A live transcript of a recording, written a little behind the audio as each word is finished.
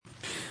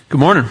Good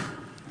morning.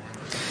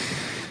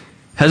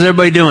 How's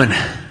everybody doing?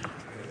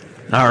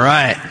 All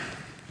right.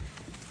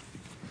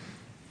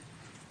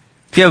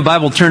 If you have a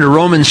Bible, turn to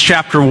Romans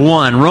chapter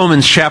 1.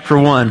 Romans chapter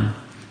 1.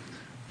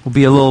 We'll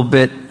be a little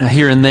bit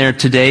here and there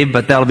today,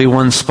 but that'll be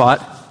one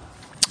spot.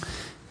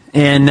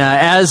 And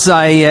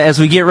as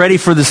we get ready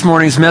for this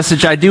morning's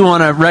message, I do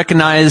want to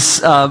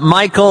recognize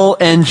Michael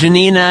and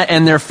Janina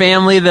and their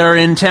family that are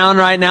in town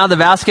right now, the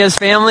Vasquez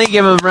family.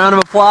 Give them a round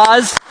of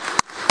applause.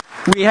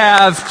 We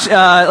have,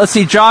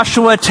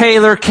 Joshua,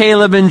 Taylor,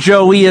 Caleb, and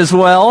Joey as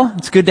well.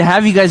 It's good to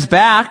have you guys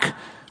back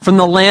from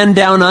the land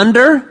down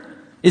under.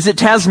 Is it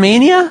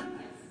Tasmania?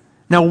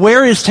 Now,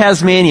 where is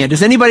Tasmania?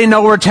 Does anybody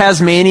know where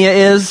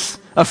Tasmania is?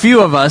 A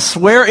few of us.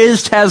 Where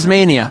is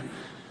Tasmania?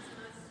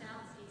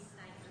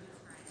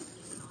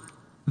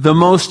 The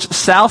most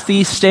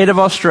southeast state of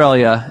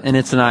Australia, and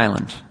it's an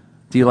island.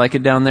 Do you like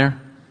it down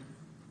there?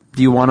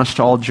 Do you want us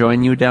to all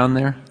join you down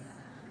there?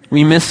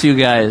 We miss you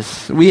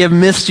guys. We have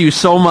missed you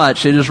so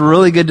much. It is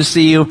really good to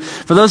see you.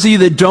 For those of you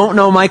that don't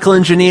know Michael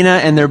and Janina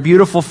and their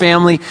beautiful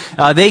family,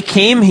 they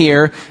came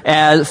here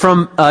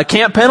from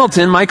Camp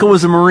Pendleton. Michael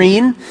was a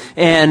Marine,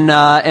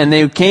 and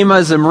they came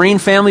as a Marine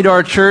family to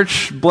our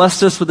church,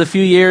 blessed us with a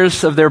few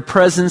years of their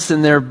presence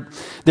and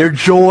their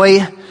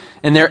joy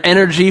and their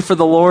energy for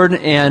the Lord,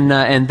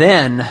 and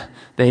then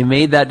they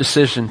made that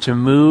decision to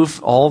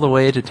move all the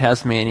way to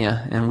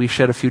Tasmania, and we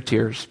shed a few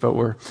tears, but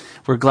we're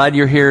glad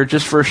you're here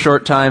just for a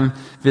short time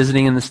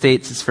visiting in the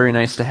States. It's very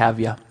nice to have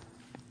you.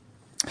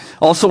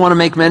 Also want to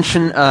make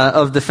mention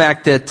of the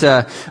fact that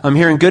I'm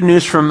hearing good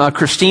news from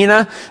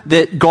Christina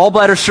that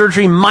gallbladder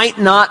surgery might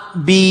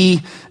not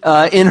be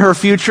in her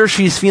future.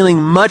 She's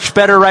feeling much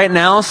better right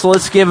now, so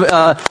let's give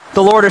the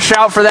Lord a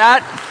shout for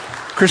that.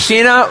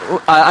 Christina,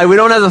 we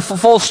don't have the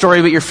full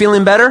story, but you're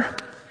feeling better? Feeling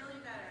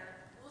better.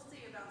 We'll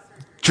see about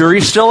surgery.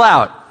 Jury's still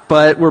out,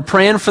 but we're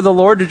praying for the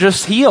Lord to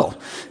just heal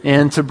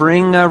and to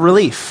bring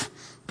relief.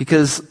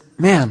 Because,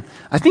 man,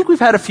 I think we've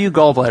had a few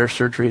gallbladder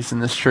surgeries in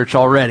this church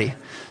already,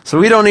 so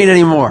we don't need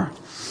any more.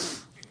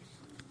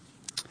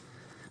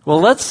 Well,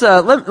 let's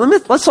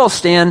all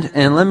stand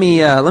and let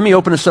me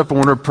open us up in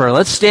word of prayer.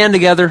 Let's stand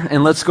together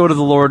and let's go to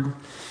the Lord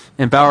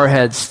and bow our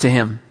heads to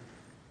Him.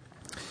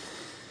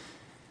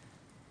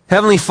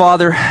 Heavenly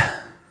Father,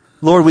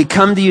 Lord, we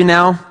come to you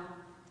now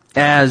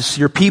as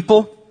your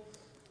people.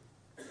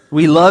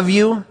 We love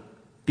you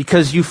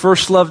because you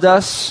first loved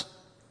us.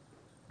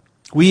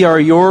 We are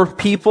your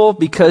people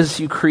because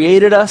you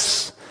created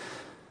us.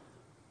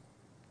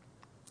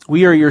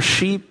 We are your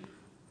sheep,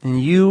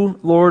 and you,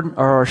 Lord,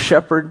 are our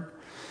shepherd,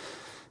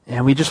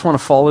 and we just want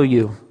to follow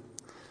you.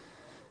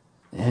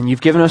 And you've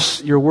given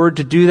us your word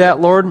to do that,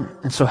 Lord,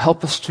 and so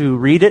help us to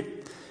read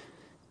it,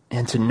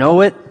 and to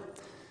know it,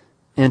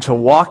 and to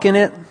walk in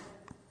it.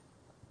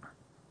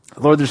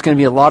 Lord, there's going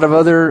to be a lot of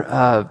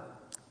other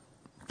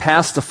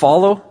paths to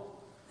follow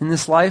in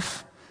this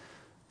life.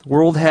 The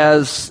world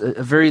has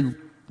a very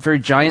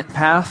giant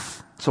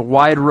path. It's a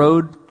wide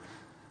road.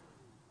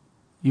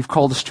 You've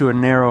called us to a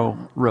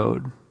narrow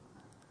road.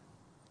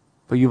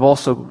 But you've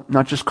also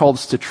not just called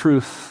us to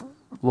truth,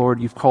 Lord,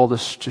 you've called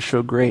us to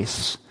show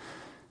grace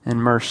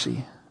and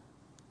mercy,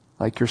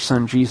 like your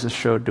Son Jesus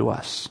showed to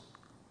us.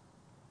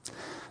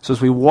 So as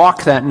we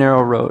walk that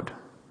narrow road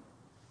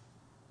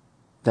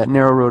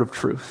of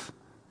truth,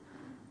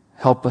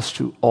 help us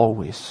to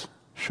always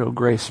show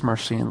grace,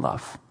 mercy, and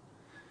love.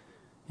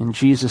 In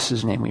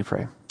Jesus' name we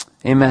pray.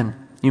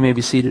 Amen. You may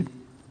be seated.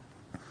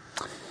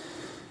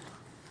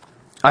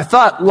 I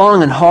thought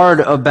long and hard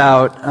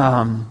about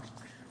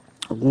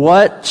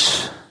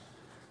what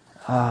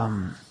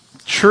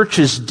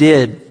churches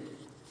did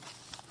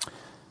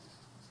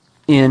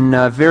in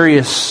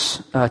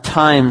various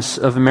times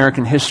of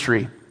American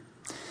history.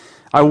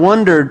 I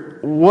wondered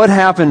what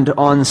happened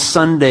on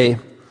Sunday,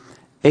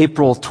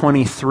 April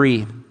 23,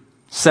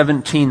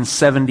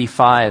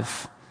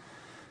 1775,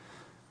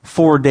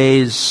 4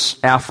 days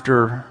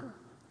after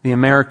the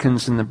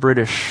Americans and the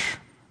British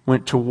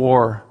went to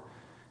war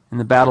in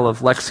the Battle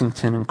of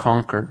Lexington and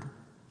Concord,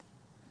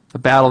 the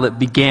battle that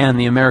began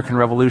the American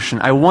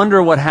Revolution. I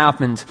wonder what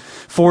happened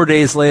 4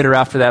 days later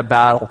after that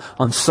battle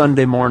on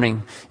Sunday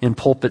morning in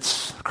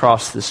pulpits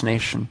across this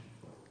nation.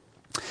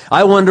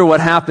 I wonder what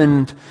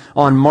happened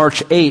on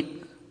March 8,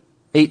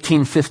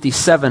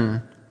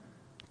 1857,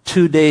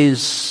 2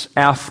 days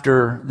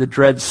after the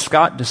Dred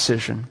Scott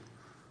decision,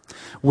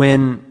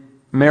 when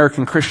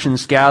American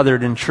Christians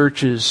gathered in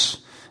churches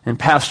and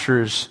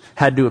pastors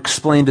had to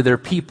explain to their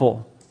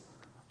people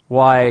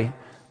why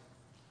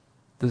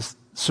the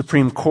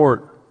Supreme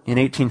Court in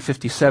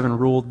 1857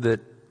 ruled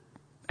that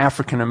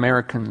African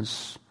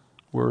Americans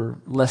were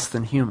less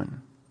than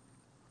human.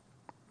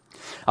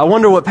 I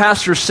wonder what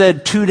pastors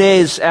said 2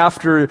 days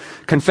after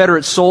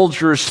Confederate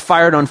soldiers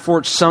fired on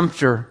Fort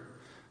Sumter.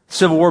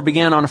 Civil War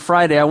began on a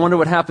Friday. I wonder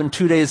what happened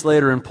 2 days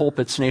later in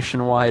pulpits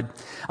nationwide.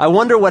 I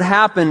wonder what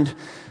happened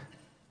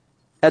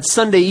at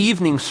Sunday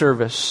evening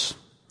service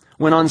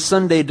when on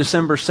Sunday,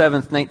 December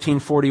 7th,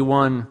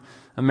 1941,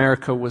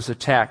 America was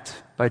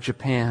attacked by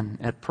Japan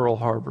at Pearl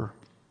Harbor.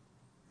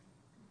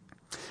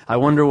 I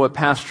wonder what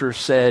Pastor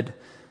said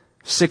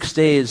 6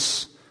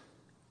 days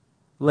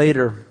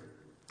later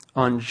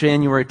on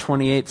January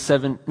 28,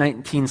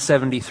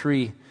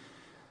 1973,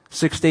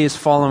 6 days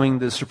following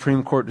the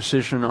Supreme Court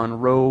decision on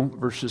Roe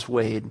versus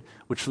Wade,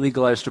 which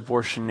legalized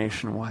abortion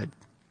nationwide.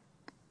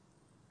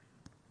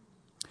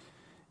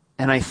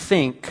 And I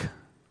think,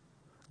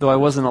 though I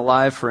wasn't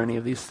alive for any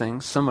of these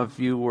things, some of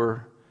you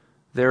were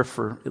there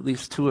for at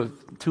least two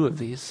of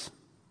these.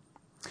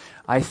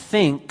 I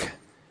think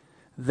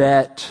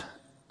that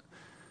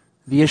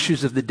the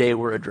issues of the day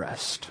were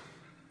addressed.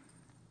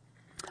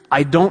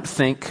 I don't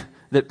think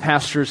that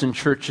pastors and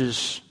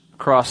churches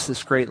across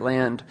this great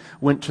land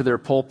went to their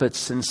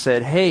pulpits and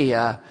said,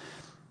 hey,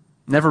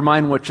 never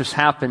mind what just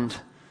happened,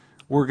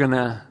 we're going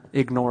to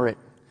ignore it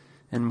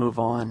and move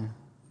on.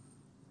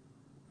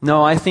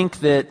 No, I think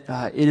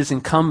that it is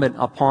incumbent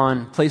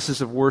upon places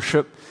of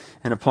worship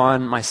and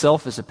upon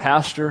myself as a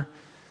pastor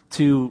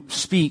to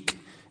speak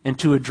and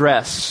to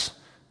address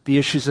the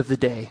issues of the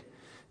day,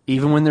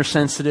 even when they're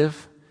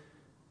sensitive,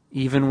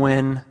 even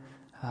when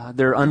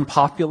they're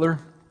unpopular,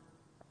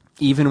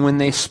 even when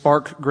they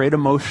spark great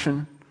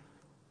emotion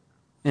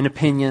and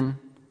opinion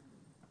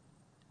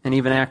and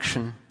even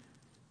action.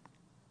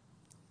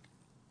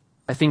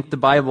 I think the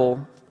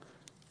Bible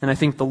and I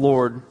think the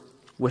Lord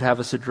would have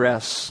us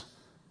address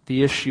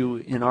the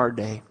issue in our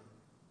day.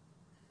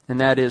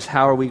 And that is,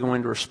 how are we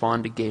going to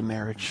respond to gay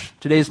marriage?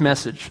 Today's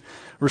message,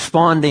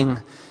 responding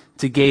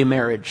to gay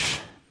marriage.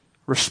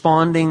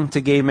 Responding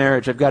to gay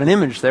marriage. I've got an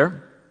image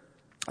there.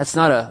 That's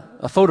not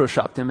a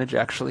photoshopped image,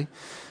 actually.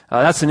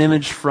 That's an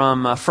image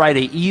from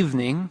Friday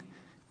evening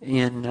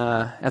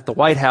at the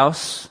White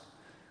House.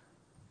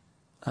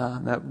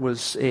 That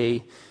was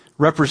a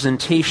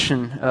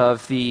representation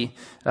of the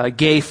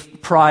gay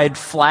pride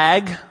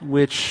flag,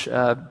 which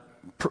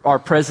our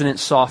president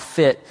saw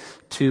fit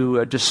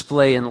to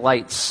display in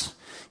lights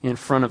in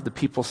front of the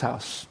People's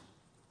House.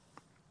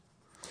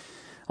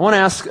 I want to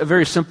ask a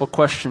very simple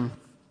question.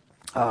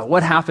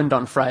 What happened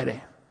on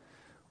Friday?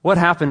 What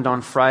happened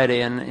on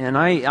Friday? And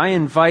I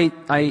invite,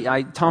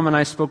 Tom and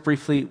I spoke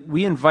briefly,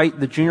 we invite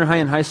the junior high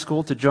and high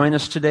school to join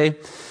us today.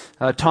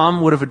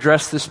 Tom would have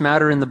addressed this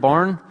matter in the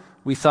barn.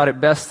 We thought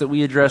it best that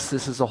we address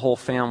this as a whole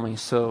family.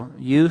 So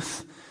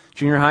youth,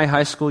 junior high,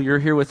 high school, you're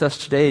here with us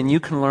today, and you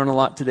can learn a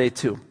lot today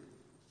too.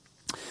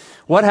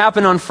 What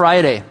happened on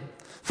Friday?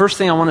 First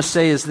thing I want to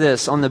say is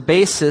this. On the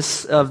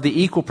basis of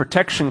the Equal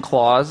Protection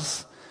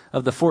Clause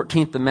of the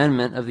 14th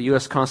Amendment of the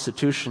U.S.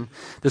 Constitution,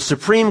 the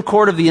Supreme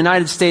Court of the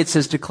United States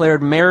has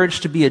declared marriage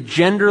to be a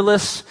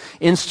genderless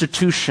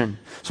institution.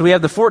 So we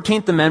have the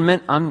 14th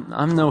Amendment.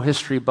 I'm no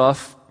history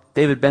buff.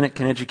 David Bennett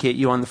can educate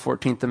you on the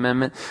 14th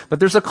Amendment. But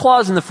there's a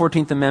clause in the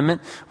 14th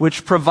Amendment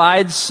which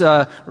provides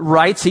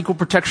rights, equal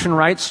protection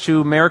rights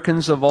to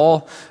Americans of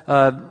all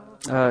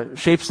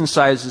shapes and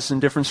sizes and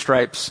different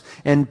stripes.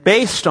 And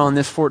based on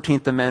this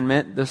 14th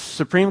Amendment, the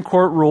Supreme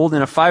Court ruled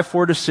in a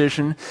 5-4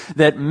 decision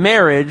that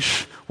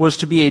marriage was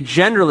to be a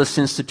genderless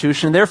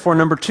institution. Therefore,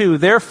 number two,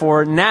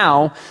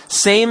 now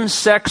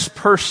same-sex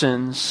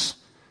persons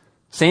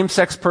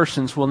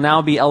will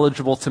now be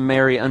eligible to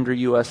marry under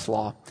U.S.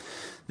 law.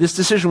 This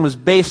decision was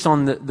based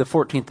on the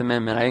 14th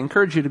Amendment. I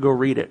encourage you to go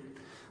read it.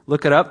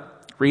 Look it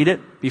up, read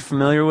it, be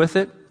familiar with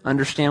it,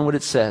 understand what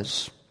it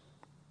says.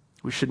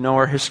 We should know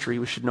our history.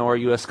 We should know our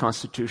U.S.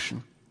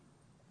 Constitution.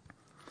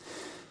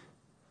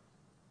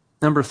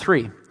 Number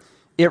three,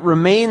 it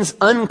remains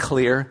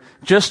unclear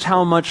just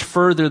how much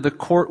further the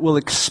court will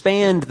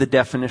expand the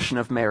definition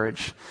of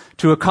marriage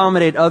to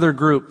accommodate other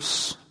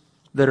groups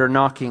that are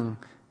knocking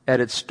at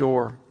its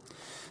door.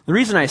 The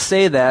reason I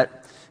say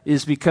that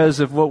is because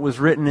of what was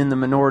written in the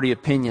minority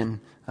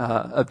opinion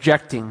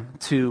objecting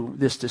to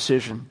this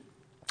decision.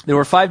 There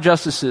were 5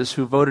 justices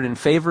who voted in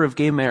favor of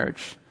gay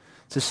marriage,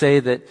 to say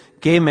that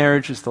gay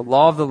marriage is the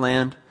law of the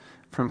land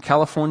from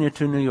California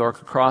to New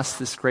York across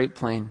this great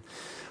plain.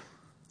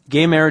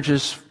 Gay marriage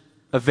is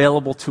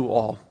available to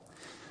all.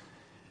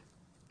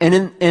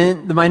 And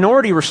the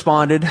minority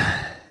responded,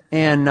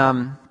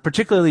 and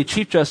particularly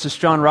Chief Justice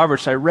John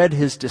Roberts, I read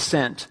his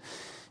dissent,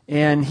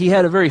 and he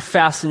had a very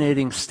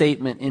fascinating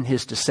statement in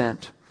his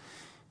dissent.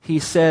 He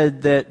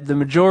said that the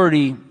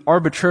majority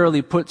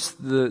arbitrarily puts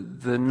the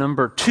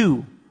number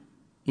 2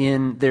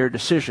 in their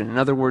decision. In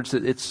other words,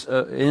 it's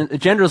a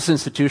genderless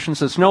institution,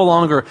 so it's no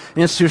longer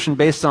an institution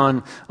based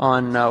on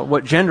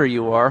what gender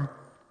you are,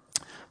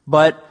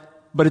 but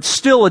it's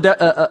still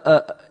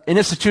an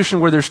institution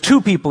where there's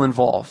 2 people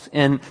involved.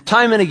 And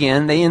time and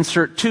again, they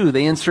insert 2,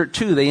 they insert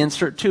 2, they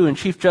insert 2. And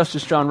Chief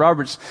Justice John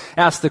Roberts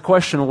asked the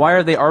question, why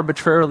are they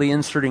arbitrarily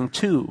inserting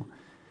 2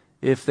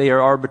 if they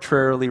are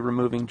arbitrarily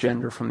removing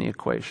gender from the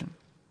equation?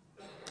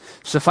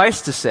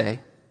 Suffice to say,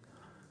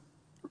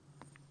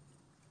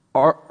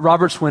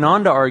 Roberts went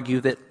on to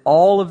argue that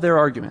all of their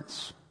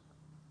arguments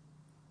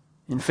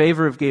in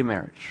favor of gay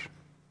marriage,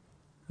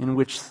 in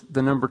which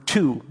the number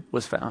 2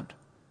 was found,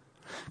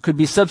 could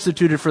be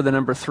substituted for the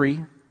number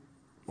 3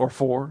 or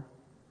 4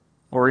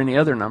 or any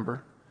other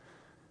number,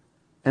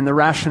 and the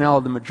rationale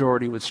of the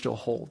majority would still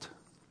hold.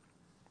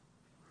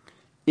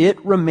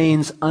 it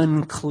remains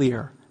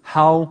unclear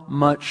how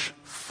much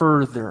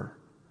further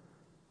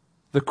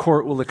the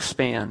court will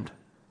expand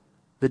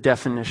the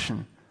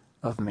definition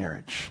of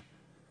marriage.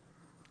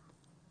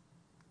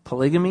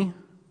 Polygamy,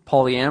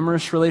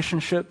 polyamorous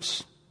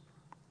relationships,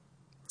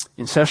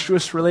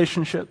 incestuous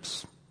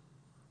relationships,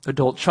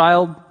 adult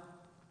child,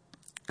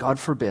 God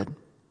forbid.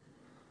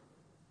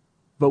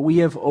 But we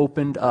have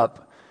opened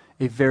up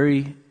a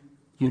very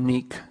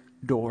unique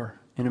door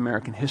in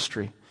American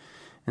history,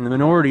 and the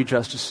minority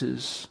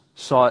justices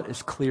saw it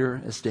as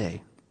clear as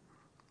day.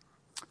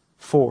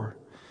 4,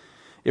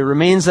 it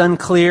remains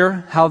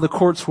unclear how the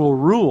courts will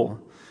rule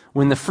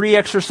when the free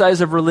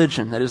exercise of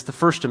religion, that is the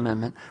First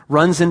Amendment,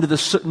 runs into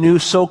the new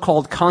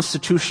so-called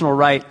constitutional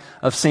right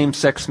of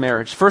same-sex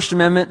marriage. First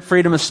Amendment,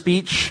 freedom of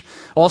speech.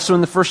 Also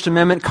in the First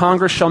Amendment,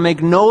 Congress shall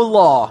make no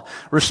law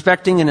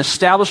respecting an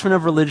establishment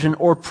of religion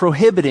or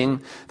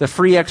prohibiting the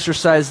free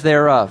exercise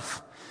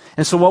thereof.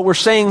 And so what we're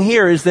saying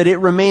here is that it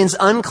remains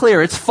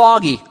unclear, it's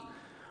foggy,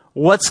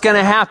 what's going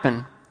to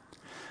happen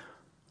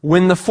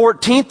when the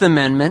 14th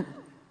Amendment,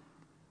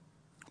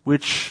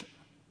 which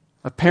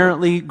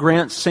apparently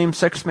grants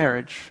same-sex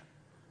marriage,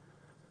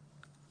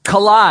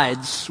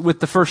 collides with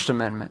the First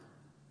Amendment,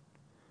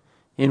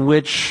 in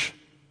which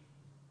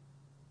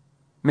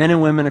men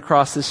and women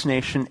across this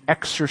nation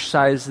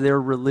exercise their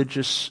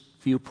religious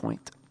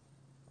viewpoint,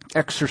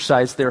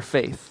 exercise their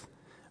faith,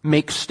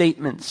 make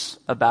statements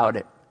about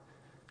it,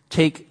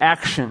 take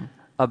action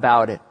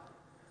about it,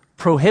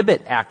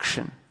 prohibit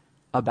action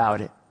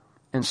about it,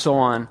 and so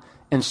on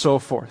and so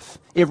forth.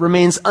 It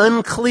remains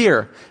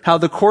unclear how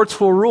the courts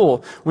will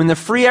rule when the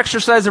free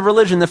exercise of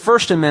religion, the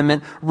First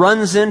Amendment,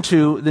 runs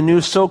into the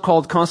new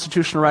so-called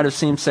constitutional right of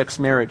same-sex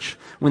marriage,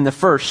 when the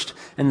First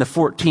and the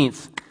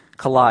 14th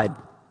collide.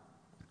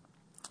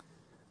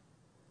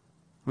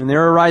 When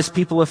there arise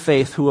people of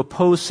faith who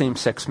oppose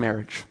same-sex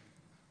marriage,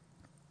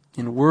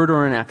 in word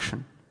or in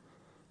action,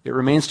 it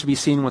remains to be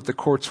seen what the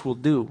courts will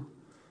do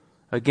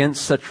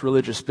against such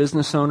religious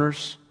business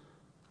owners,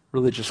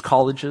 religious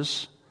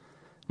colleges,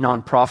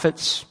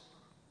 nonprofits,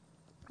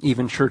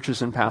 even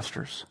churches and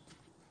pastors.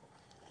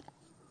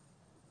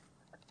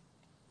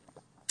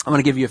 I'm going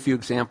to give you a few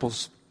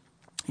examples.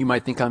 You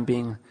might think I'm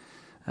being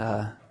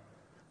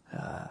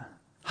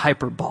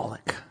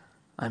hyperbolic,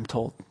 I'm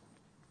told.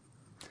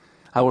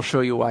 I will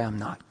show you why I'm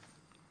not.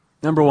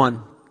 Number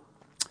 1,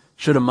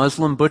 should a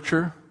Muslim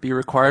butcher be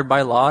required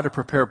by law to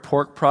prepare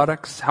pork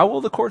products? How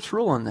will the courts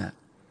rule on that?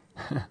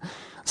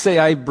 Say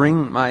I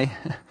bring my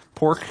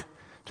pork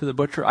to the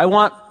butcher. I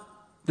want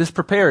this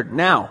prepared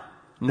now.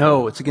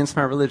 No, it's against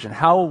my religion.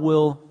 How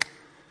will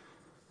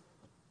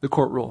the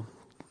court rule?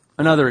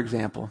 Another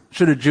example.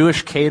 Should a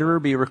Jewish caterer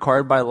be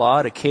required by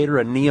law to cater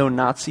a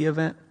neo-Nazi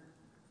event?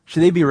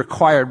 Should they be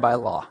required by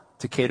law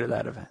to cater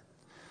that event?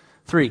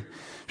 3,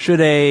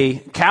 should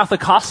a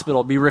Catholic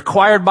hospital be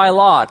required by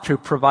law to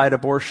provide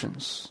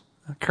abortions?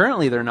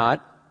 Currently they're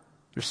not.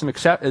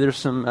 There's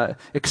some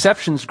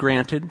exceptions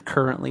granted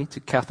currently to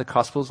Catholic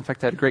hospitals. In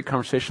fact, I had a great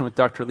conversation with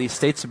Dr. Lee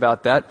States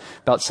about that,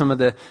 about some of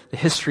the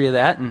history of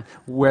that and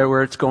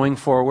where it's going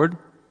forward.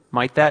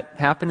 Might that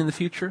happen in the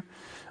future?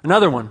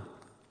 Another one.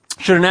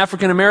 Should an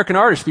African-American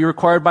artist be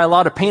required by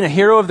law to paint a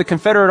hero of the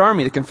Confederate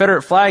Army? The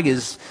Confederate flag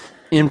is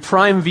in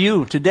prime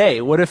view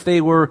today. What if they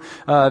were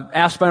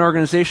asked by an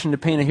organization to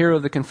paint a hero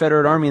of the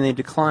Confederate Army and they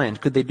declined?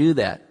 Could they do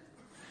that?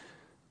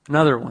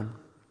 Another one.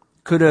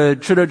 Should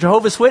a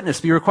Jehovah's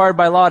Witness be required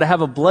by law to have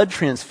a blood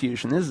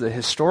transfusion? This is a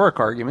historic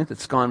argument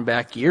that's gone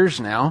back years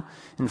now.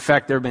 In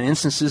fact, there have been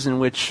instances in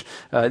which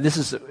this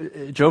is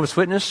a Jehovah's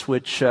Witness,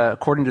 which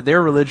according to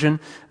their religion,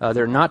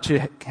 they're not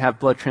to have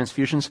blood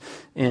transfusions.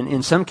 And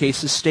in some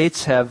cases,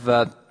 states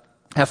have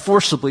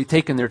forcibly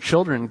taken their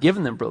children and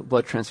given them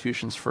blood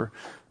transfusions for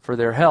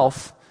their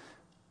health.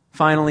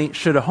 Finally,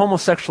 should a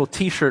homosexual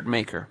t-shirt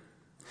maker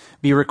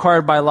be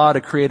required by law to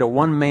create a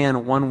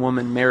one-man,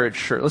 one-woman marriage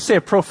shirt? Let's say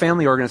a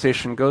pro-family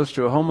organization goes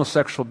to a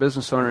homosexual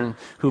business owner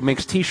who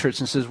makes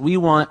t-shirts and says, we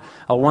want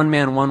a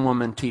one-man,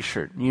 one-woman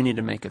t-shirt. You need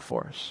to make it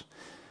for us.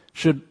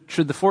 Should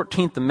the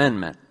 14th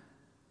Amendment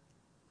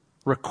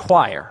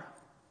require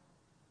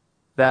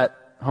that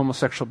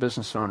homosexual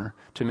business owner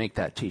to make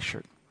that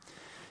t-shirt?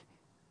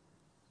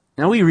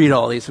 Now we read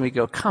all these and we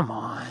go, come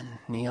on,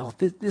 Neil,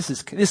 this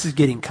is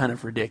getting kind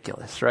of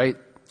ridiculous, right?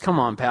 Come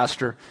on,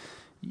 Pastor.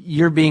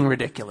 You're being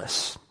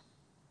ridiculous.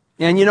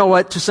 And you know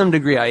what? To some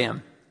degree I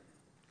am.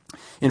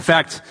 In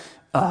fact,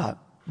 the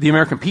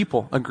American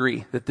people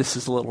agree that this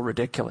is a little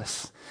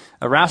ridiculous.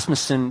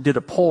 Rasmussen did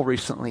a poll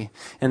recently,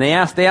 and they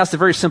asked a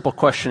very simple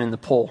question in the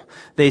poll.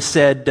 They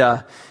said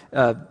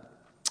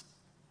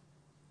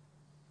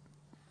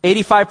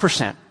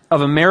 85%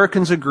 of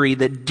Americans agree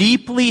that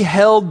deeply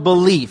held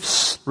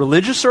beliefs,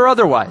 religious or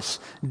otherwise,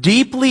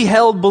 deeply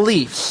held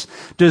beliefs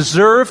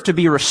deserve to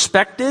be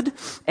respected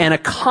and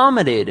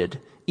accommodated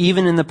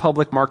even in the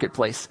public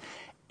marketplace.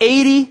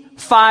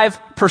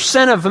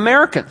 85% of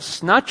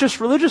Americans, not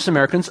just religious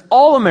Americans,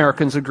 all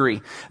Americans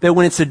agree that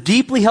when it's a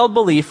deeply held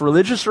belief,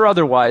 religious or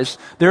otherwise,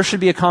 there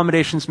should be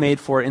accommodations made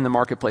for it in the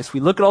marketplace.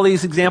 We look at all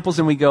these examples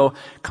and we go,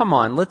 come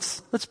on,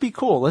 let's be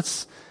cool.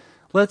 Let's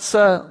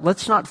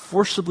not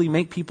forcibly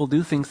make people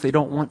do things they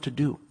don't want to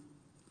do.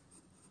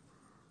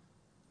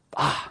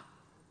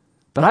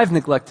 But I've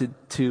neglected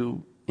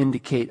to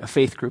indicate a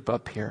faith group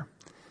up here.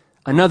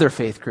 Another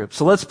faith group.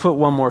 So let's put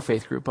one more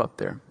faith group up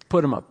there.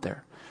 Put them up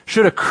there.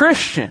 Should a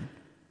Christian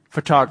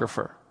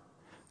photographer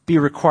be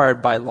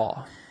required by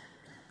law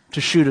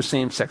to shoot a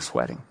same-sex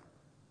wedding?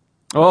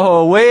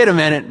 Oh, wait a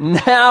minute.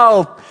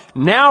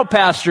 Now,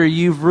 Pastor,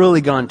 you've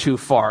really gone too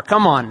far.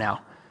 Come on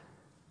now.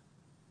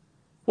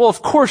 Well,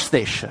 of course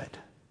they should.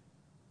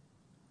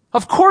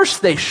 Of course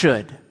they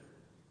should.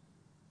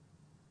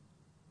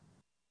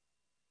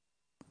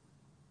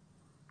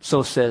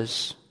 So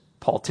says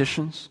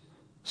politicians.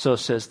 So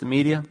says the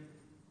media.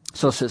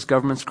 So says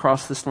governments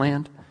across this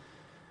land.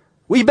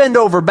 We bend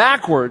over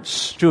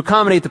backwards to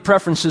accommodate the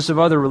preferences of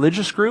other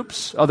religious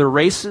groups, other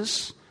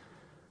races,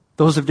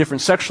 those of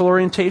different sexual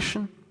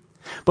orientation.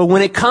 But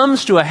when it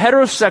comes to a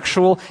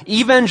heterosexual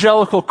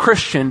evangelical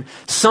Christian,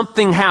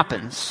 something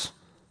happens,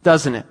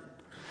 doesn't it?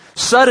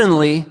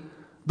 Suddenly,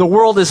 the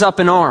world is up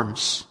in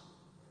arms.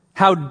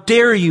 How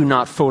dare you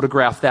not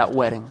photograph that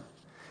wedding?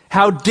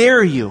 How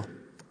dare you?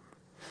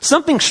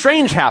 Something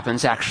strange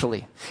happens,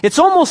 actually. It's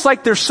almost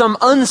like there's some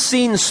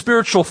unseen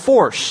spiritual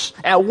force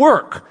at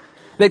work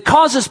that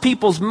causes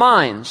people's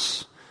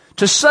minds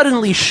to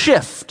suddenly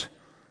shift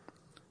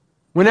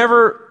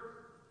whenever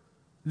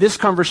this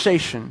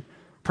conversation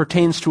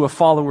pertains to a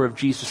follower of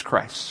Jesus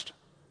Christ.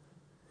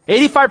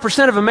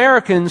 85% of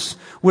Americans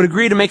would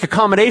agree to make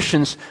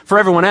accommodations for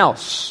everyone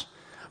else.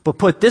 But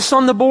put this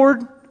on the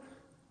board,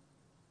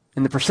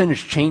 and the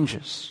percentage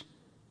changes.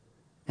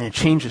 And it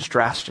changes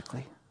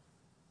drastically.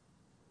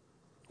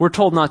 We're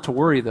told not to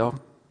worry, though.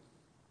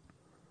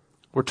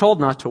 We're told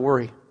not to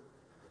worry.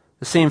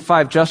 The same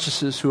 5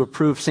 justices who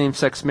approved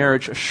same-sex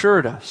marriage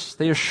assured us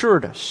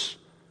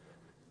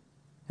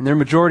in their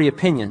majority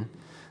opinion,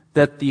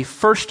 that the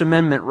First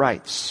Amendment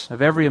rights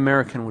of every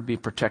American would be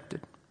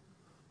protected.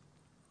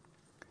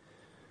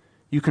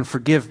 You can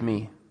forgive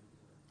me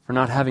for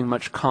not having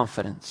much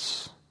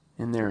confidence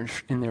in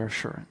their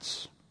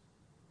assurance.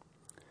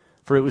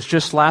 For it was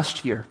just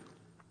last year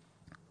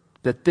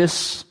that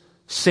this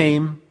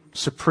same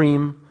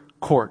Supreme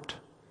Court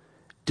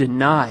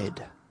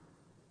denied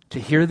to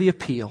hear the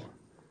appeal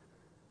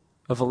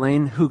of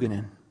Elaine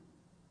Huguenin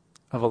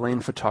of Elaine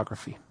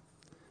Photography.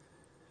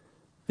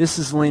 This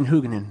is Elaine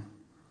Huguenin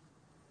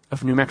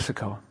of New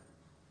Mexico.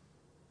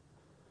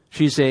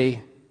 She's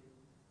a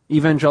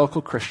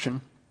evangelical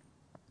Christian.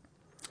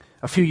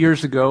 A few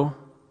years ago,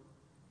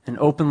 an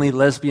openly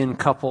lesbian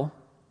couple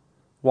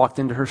walked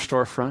into her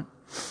storefront,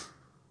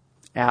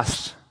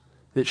 asked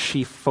that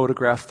she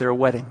photograph their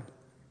wedding.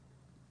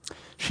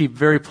 She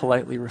very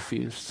politely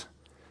refused,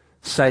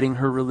 citing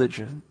her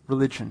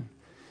religion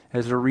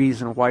as a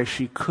reason why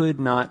she could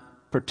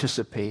not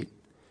participate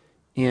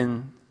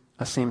in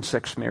a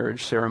same-sex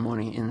marriage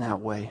ceremony in that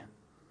way.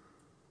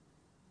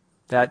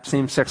 That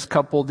same-sex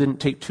couple didn't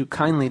take too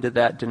kindly to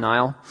that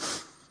denial.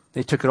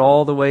 They took it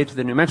all the way to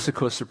the New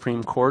Mexico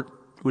Supreme Court,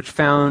 which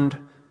found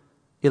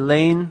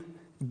Elaine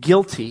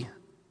guilty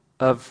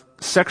of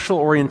sexual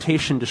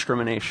orientation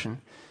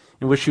discrimination,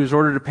 in which she was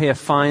ordered to pay a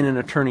fine and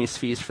attorney's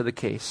fees for the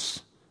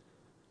case.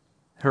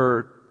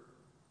 Her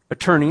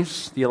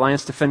attorneys, the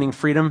Alliance Defending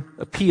Freedom,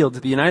 appealed to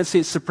the United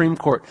States Supreme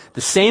Court,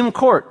 the same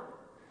court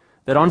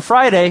that on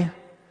Friday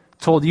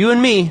told you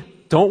and me,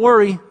 don't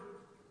worry,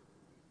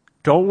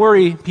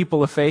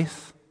 people of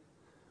faith.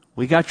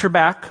 We got your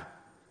back.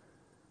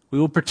 We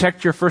will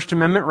protect your First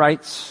Amendment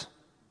rights.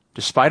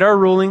 Despite our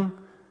ruling,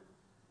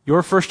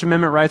 your First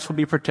Amendment rights will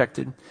be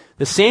protected.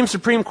 The same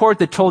Supreme Court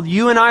that told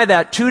you and I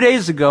that 2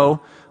 days ago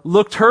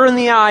looked her in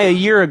the eye a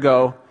year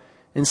ago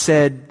and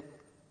said,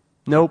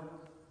 nope,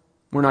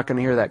 we're not going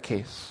to hear that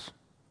case.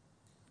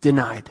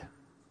 Denied.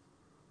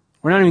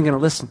 We're not even going to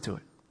listen to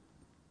it.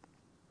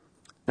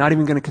 Not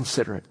even going to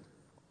consider it.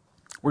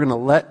 We're going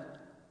to let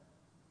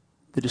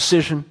the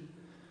decision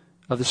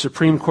of the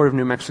Supreme Court of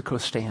New Mexico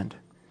stand.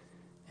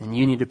 And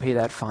you need to pay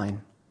that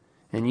fine.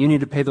 And you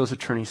need to pay those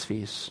attorney's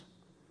fees.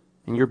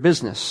 And your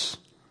business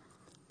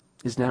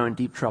is now in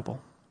deep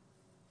trouble.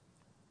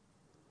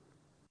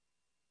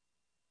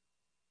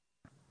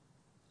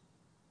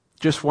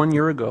 Just 1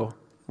 year ago,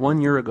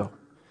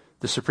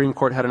 the Supreme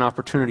Court had an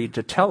opportunity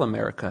to tell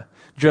America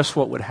just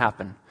what would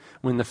happen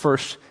when the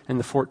First and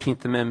the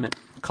 14th Amendment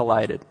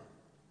collided.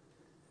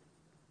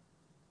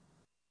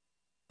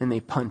 And they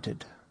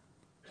punted.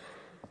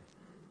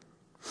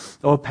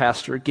 Oh,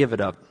 Pastor, give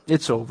it up.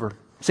 It's over.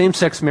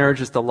 Same-sex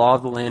marriage is the law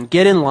of the land.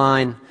 Get in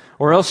line,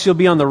 or else you'll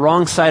be on the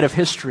wrong side of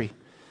history.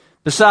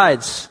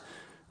 Besides,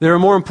 there are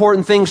more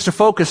important things to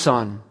focus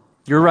on.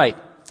 You're right.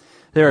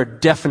 There are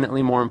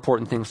definitely more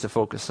important things to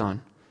focus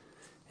on.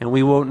 And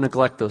we won't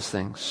neglect those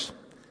things.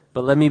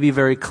 But let me be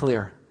very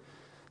clear.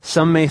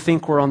 Some may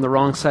think we're on the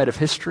wrong side of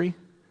history.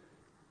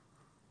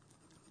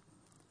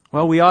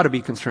 Well, we ought to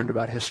be concerned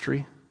about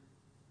history.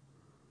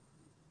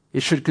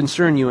 It should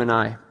concern you and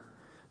I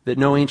that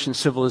no ancient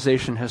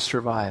civilization has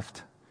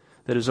survived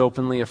that has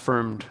openly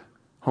affirmed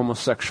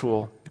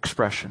homosexual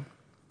expression.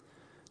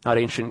 Not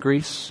ancient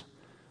Greece,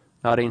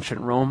 not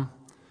ancient Rome,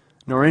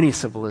 nor any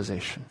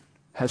civilization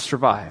has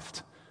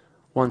survived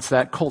once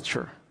that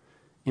culture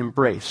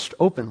embraced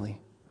openly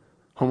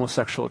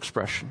homosexual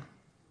expression.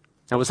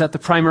 Now, was that the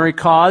primary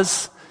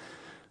cause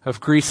of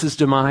Greece's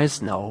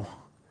demise? No.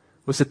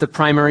 Was it the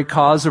primary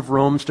cause of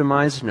Rome's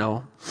demise?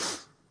 No.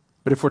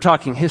 But if we're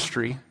talking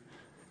history,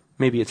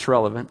 maybe it's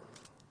relevant.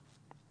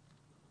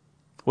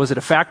 Was it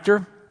a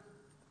factor?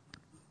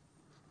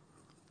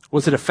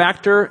 Was it a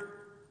factor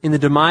in the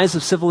demise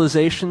of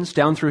civilizations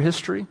down through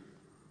history?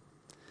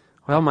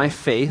 Well, my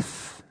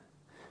faith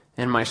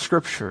and my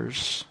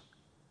scriptures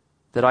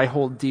that I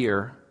hold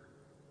dear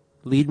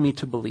lead me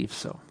to believe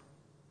so.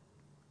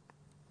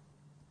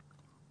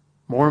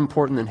 More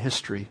important than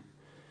history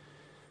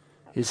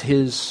is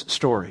His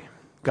story,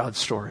 God's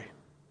story.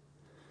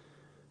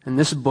 And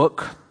this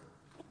book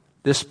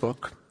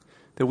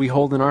that we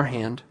hold in our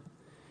hand,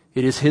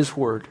 it is His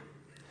Word,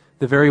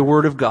 the very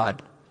Word of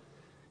God.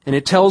 And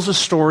it tells a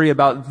story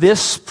about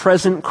this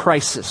present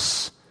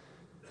crisis.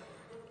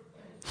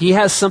 He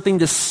has something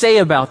to say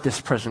about this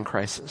present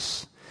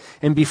crisis.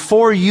 And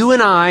before you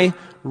and I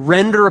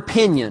render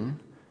opinion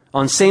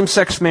on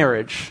same-sex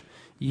marriage,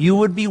 you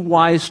would be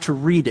wise to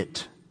read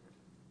it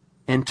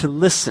and to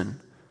listen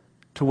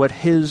to what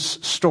His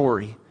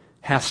story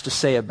has to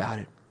say about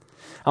it.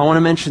 I want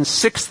to mention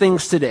 6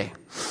 things today.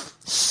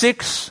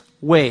 6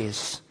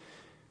 ways.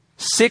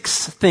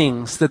 6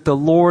 things that the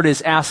Lord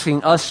is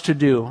asking us to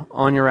do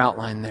on your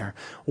outline there.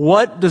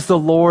 What does the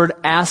Lord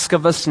ask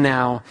of us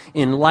now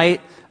in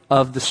light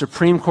of the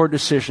Supreme Court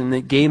decision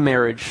that gay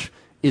marriage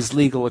is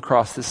legal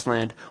across this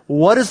land?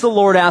 What does the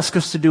Lord ask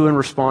us to do in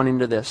responding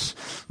to this?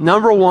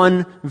 Number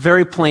 1,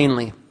 very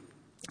plainly,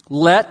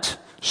 let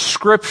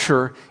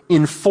Scripture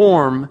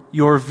inform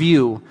your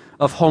view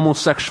of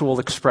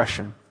homosexual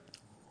expression.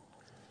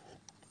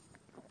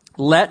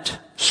 Let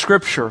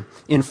Scripture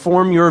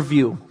inform your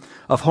view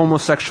of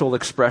homosexual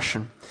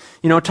expression.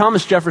 You know,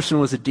 Thomas Jefferson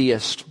was a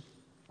deist,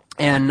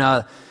 and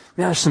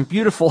there's some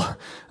beautiful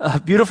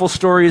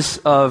stories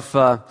of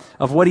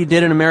what he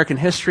did in American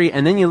history,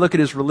 and then you look at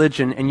his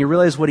religion and you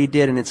realize what he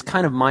did, and it's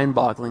kind of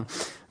mind-boggling.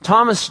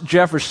 Thomas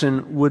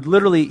Jefferson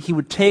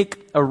would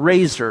take a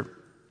razor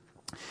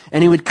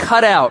and he would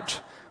cut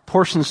out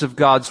portions of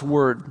God's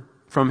Word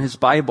from his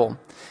Bible,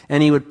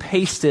 and he would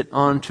paste it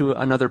onto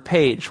another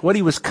page. What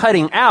he was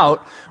cutting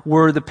out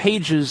were the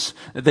pages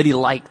that he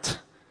liked.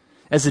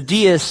 As a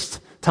deist,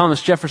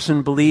 Thomas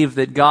Jefferson believed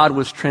that God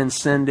was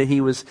transcendent.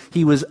 He was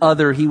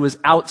other. He was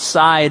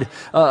outside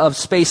of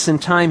space and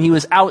time. He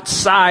was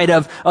outside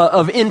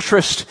of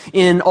interest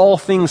in all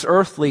things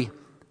earthly.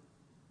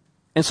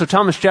 And so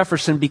Thomas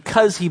Jefferson,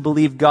 because he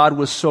believed God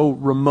was so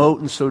remote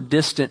and so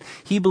distant,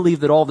 he believed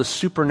that all the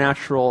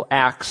supernatural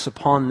acts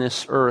upon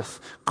this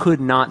earth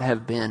could not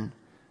have been.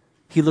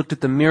 He looked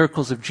at the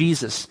miracles of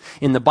Jesus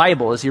in the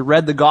Bible. As he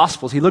read the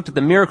Gospels, he looked at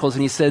the miracles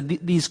and he said,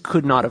 these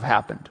could not have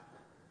happened,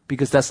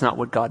 because that's not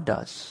what God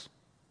does.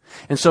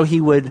 And so he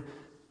would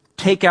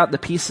take out the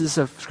pieces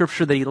of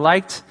Scripture that he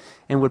liked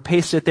and would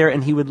paste it there,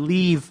 and he would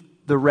leave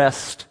the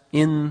rest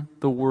in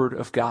the Word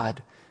of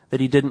God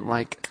that he didn't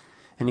like.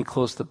 And he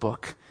closed the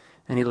book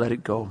and he let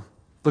it go.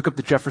 Look up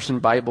the Jefferson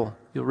Bible.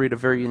 You'll read a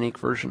very unique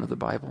version of the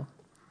Bible.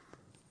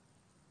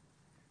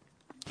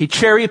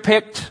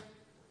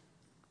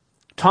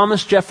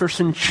 Thomas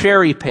Jefferson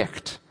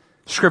cherry-picked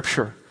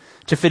Scripture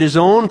to fit his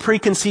own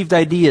preconceived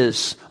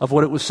ideas of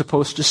what it was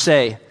supposed to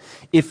say.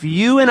 If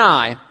you and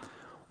I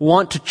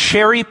want to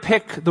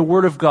cherry-pick the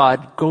Word of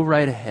God, go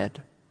right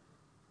ahead.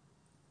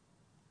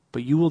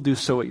 But you will do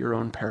so at your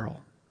own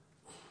peril.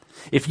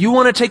 If you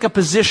want to take a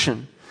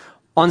position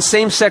on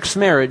same-sex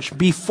marriage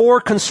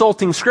before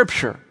consulting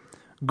Scripture,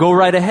 go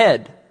right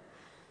ahead.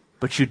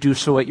 But you do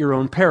so at your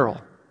own peril.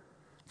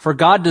 For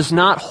God does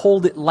not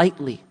hold it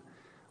lightly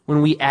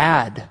when we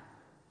add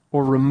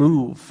or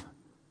remove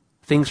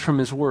things from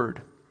His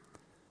Word.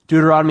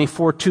 Deuteronomy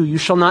 4:2, you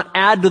shall not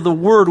add to the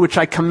word which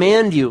I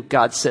command you,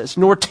 God says,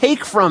 nor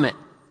take from it,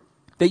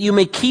 that you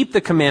may keep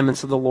the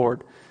commandments of the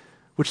Lord,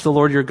 which the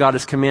Lord your God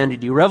has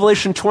commanded you.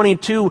 Revelation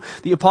 22,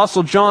 the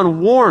Apostle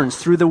John warns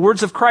through the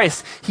words of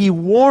Christ. He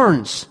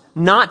warns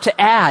not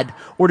to add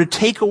or to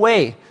take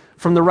away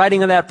from the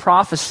writing of that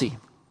prophecy.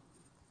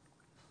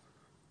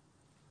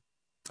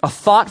 A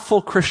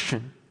thoughtful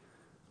Christian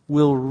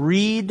will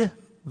read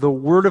the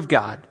Word of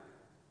God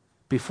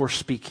before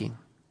speaking.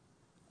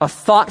 A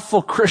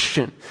thoughtful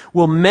Christian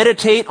will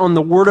meditate on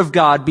the Word of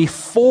God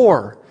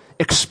before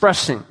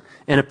expressing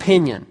an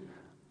opinion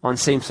on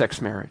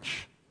same-sex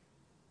marriage.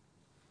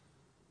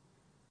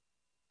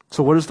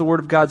 So what does the Word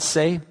of God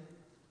say?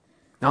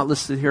 Not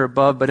listed here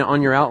above, but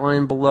on your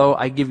outline below,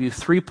 I give you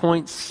 3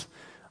 points.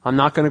 I'm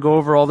not going to go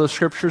over all those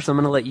scriptures. I'm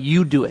going to let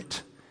you do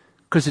it,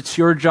 because it's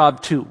your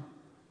job too.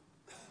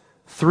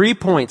 3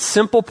 points,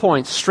 simple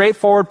points,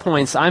 straightforward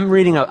points. I'm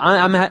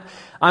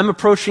I'm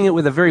approaching it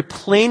with a very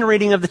plain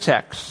reading of the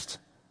text.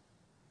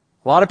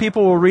 A lot of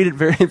people will read it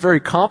very, very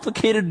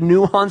complicated,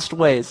 nuanced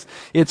ways.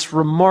 It's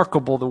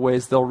remarkable the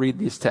ways they'll read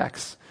these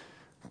texts.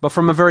 But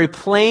from a very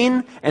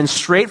plain and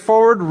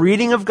straightforward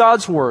reading of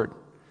God's Word,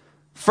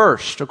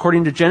 first,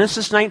 according to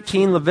Genesis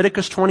 19,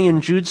 Leviticus 20,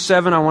 and Jude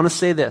 7, I want to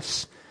say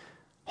this.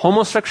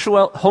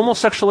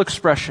 Homosexual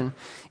expression,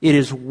 it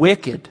is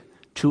wicked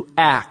to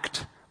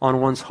act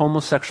on one's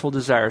homosexual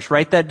desires.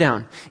 Write that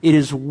down. It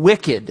is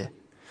wicked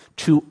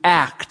to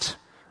act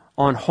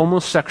on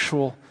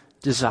homosexual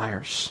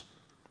desires.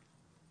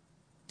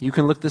 You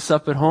can look this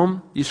up at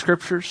home, these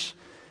scriptures.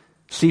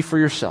 See for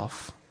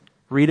yourself.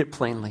 Read it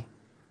plainly.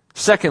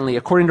 Secondly,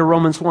 according to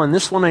Romans 1,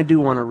 this one I do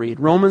want to read.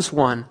 Romans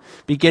 1,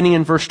 beginning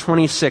in verse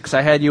 26.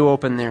 I had you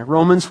open there.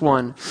 Romans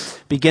 1,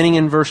 beginning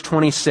in verse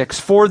 26.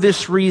 For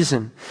this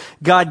reason,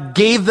 God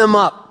gave them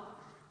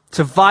up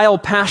to vile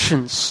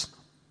passions.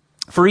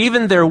 For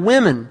even their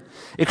women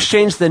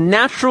exchanged the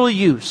natural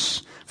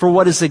use for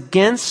what is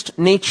against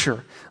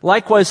nature.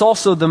 Likewise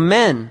also the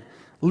men,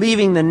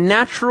 leaving the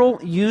natural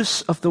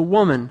use of the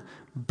woman,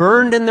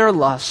 burned in their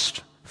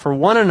lust for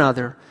one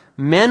another,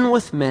 men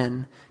with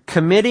men,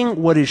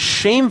 committing what is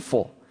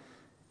shameful,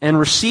 and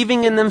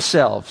receiving in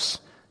themselves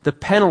the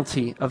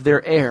penalty of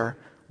their error,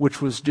 which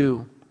was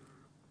due.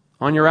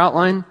 On your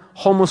outline,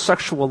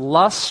 homosexual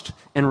lust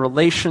and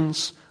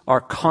relations are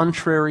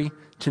contrary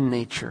to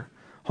nature.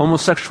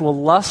 Homosexual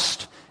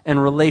lust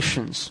and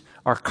relations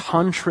are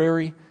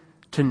contrary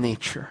to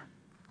nature,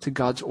 to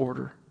God's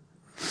order.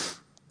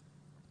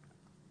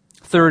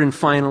 Third and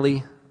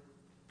finally,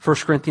 1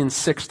 Corinthians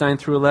 6, 9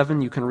 through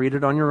 11, you can read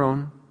it on your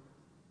own,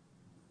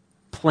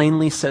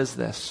 plainly says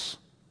this: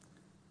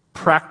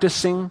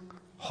 practicing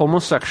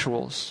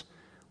homosexuals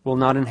will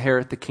not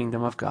inherit the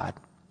kingdom of God.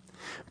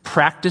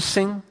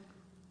 Practicing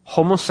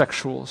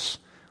homosexuals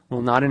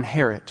will not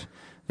inherit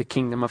the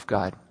kingdom of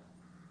God.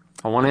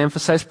 I want to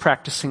emphasize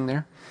practicing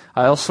there.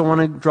 I also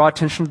want to draw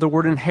attention to the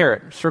word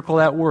inherit. Circle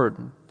that word.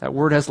 That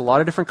word has a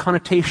lot of different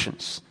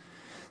connotations.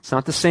 It's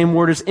not the same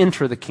word as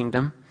enter the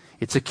kingdom.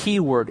 It's a key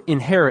word,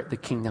 inherit the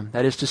kingdom.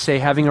 That is to say,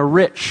 having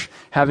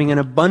an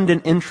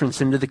abundant entrance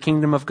into the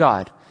kingdom of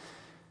God.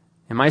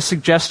 Am I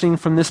suggesting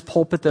from this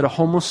pulpit that a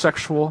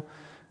homosexual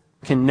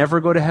can never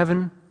go to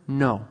heaven?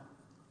 No.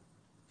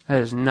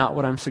 That is not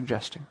what I'm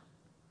suggesting.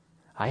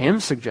 I am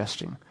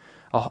suggesting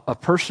a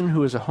person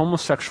who is a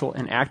homosexual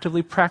and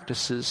actively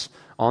practices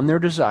on their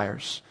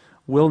desires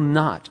will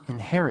not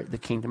inherit the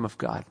kingdom of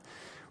God.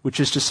 Which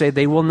is to say,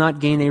 they will not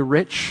gain a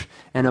rich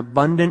and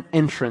abundant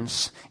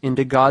entrance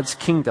into God's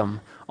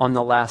kingdom on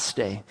the last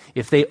day.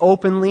 If they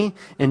openly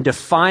and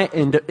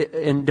defiantly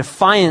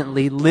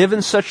live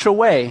in such a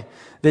way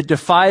that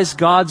defies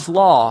God's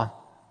law,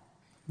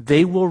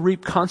 they will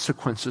reap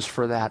consequences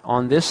for that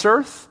on this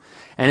earth,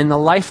 and in the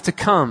life to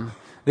come,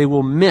 they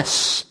will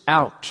miss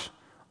out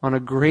on a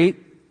great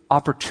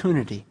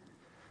opportunity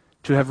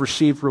to have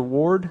received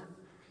reward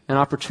and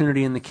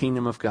opportunity in the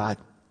kingdom of God.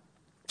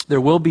 There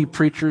will be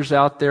preachers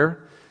out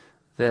there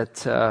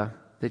that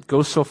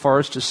go so far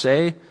as to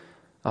say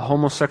a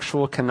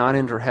homosexual cannot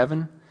enter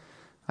heaven.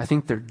 I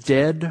think they're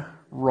dead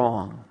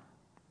wrong.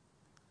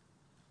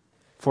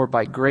 For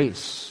by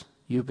grace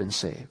you've been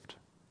saved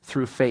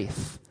through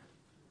faith.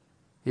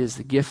 It is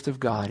the gift of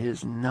God. It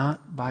is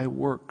not by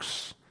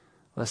works,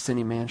 lest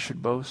any man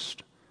should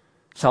boast.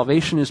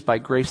 Salvation is by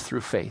grace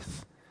through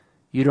faith.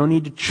 You don't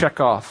need to check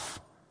off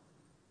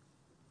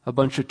a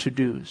bunch of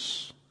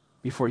to-dos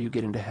before you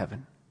get into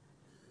heaven.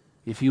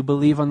 If you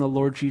believe on the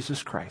Lord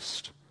Jesus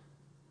Christ,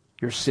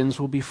 your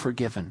sins will be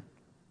forgiven,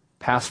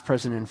 past,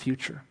 present, and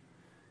future,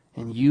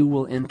 and you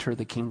will enter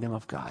the kingdom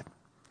of God.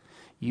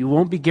 You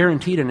won't be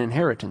guaranteed an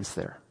inheritance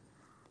there,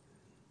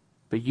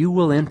 but you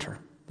will enter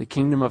the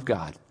kingdom of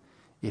God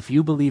if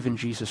you believe in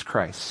Jesus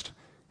Christ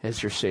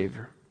as your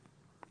Savior.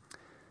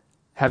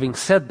 Having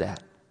said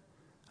that,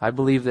 I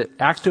believe that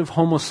active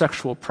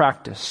homosexual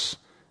practice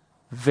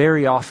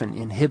very often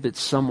inhibits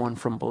someone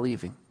from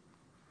believing.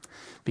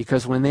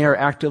 Because when they are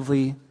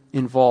actively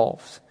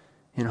involved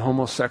in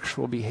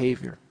homosexual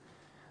behavior,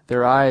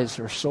 their eyes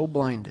are so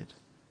blinded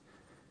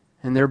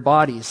and their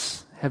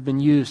bodies have been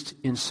used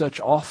in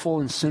such awful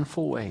and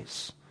sinful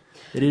ways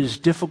that it is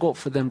difficult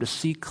for them to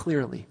see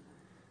clearly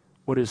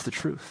what is the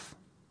truth.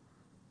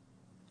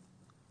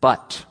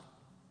 But,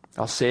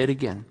 I'll say it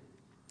again,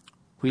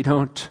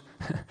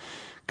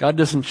 God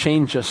doesn't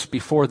change us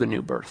before the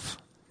new birth.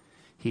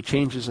 He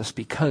changes us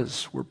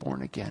because we're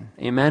born again.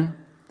 Amen?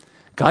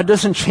 God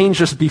doesn't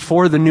change us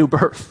before the new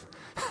birth.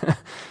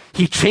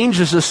 He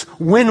changes us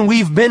when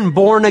we've been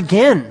born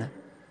again.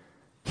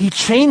 He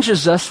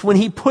changes us when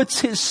He puts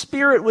His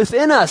Spirit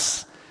within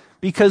us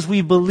because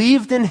we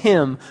believed in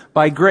Him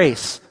by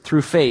grace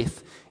through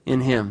faith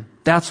in Him.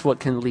 That's what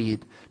can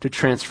lead to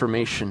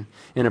transformation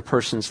in a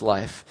person's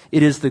life.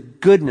 It is the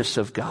goodness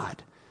of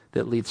God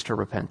that leads to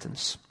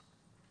repentance.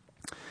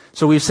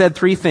 So we've said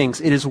three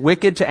things. It is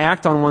wicked to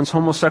act on one's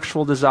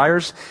homosexual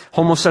desires.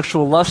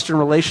 Homosexual lust and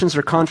relations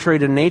are contrary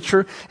to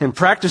nature, and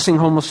practicing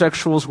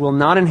homosexuals will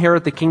not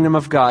inherit the kingdom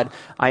of God.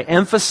 I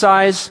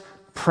emphasize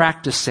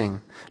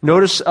practicing.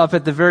 Notice up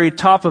at the very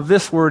top of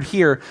this word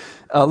here,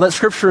 let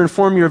Scripture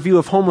inform your view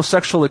of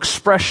homosexual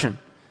expression.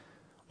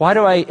 Why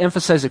do I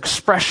emphasize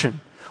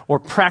expression or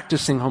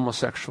practicing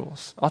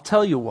homosexuals? I'll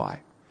tell you why.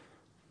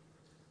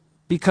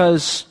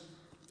 Because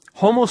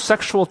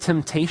homosexual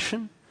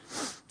temptation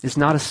is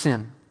not a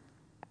sin.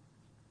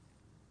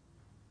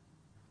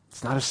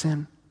 It's not a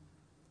sin.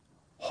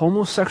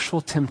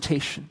 Homosexual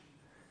temptation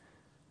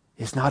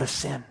is not a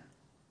sin.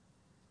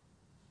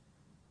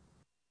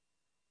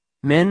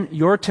 Men,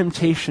 your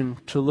temptation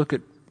to look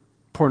at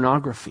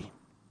pornography,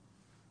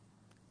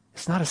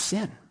 it's not a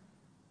sin.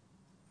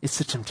 It's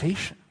a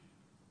temptation.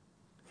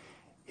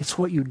 It's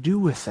what you do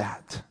with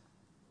that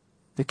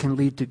can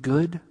lead to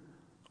good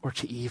or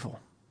to evil.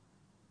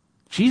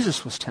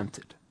 Jesus was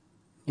tempted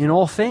in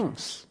all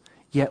things,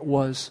 yet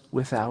was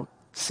without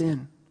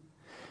sin.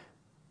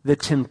 The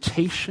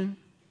temptation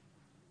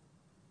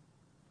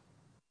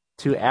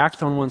to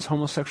act on one's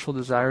homosexual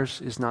desires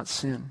is not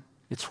sin.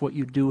 It's what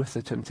you do with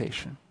the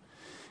temptation.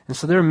 And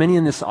so there are many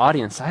in this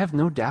audience, I have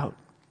no doubt.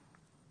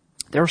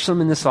 There are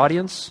some in this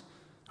audience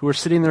who are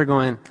sitting there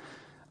going,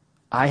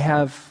 I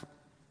have,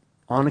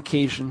 on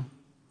occasion,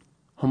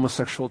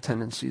 homosexual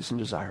tendencies and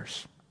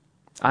desires.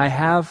 I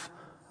have,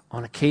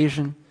 on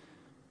occasion,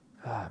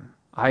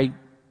 I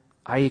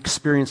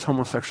experience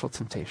homosexual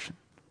temptation.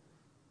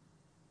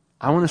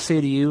 I want to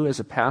say to you as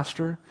a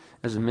pastor,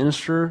 as a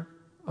minister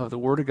of the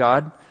Word of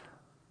God,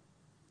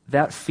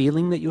 that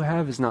feeling that you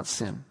have is not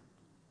sin.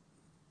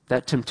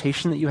 That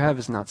temptation that you have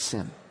is not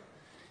sin.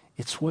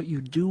 It's what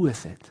you do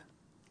with it.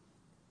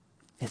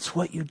 It's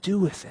what you do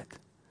with it.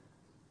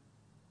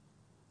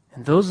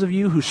 And those of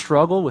you who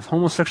struggle with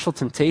homosexual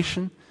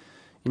temptation,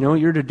 you know what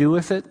you're to do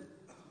with it?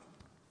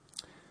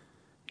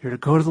 You're to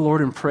go to the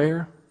Lord in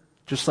prayer,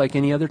 just like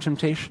any other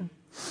temptation.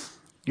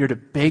 You're to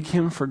beg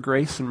Him for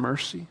grace and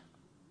mercy.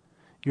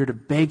 You're to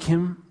beg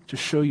Him to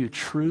show you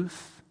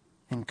truth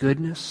and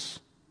goodness.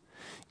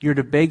 You're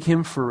to beg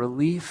Him for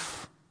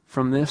relief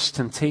from this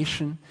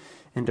temptation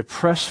and to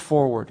press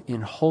forward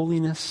in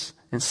holiness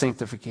and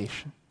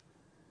sanctification.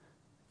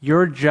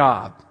 Your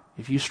job,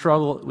 if you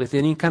struggle with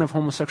any kind of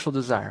homosexual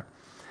desire,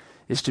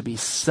 is to be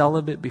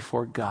celibate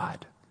before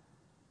God,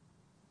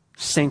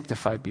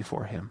 sanctified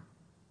before Him.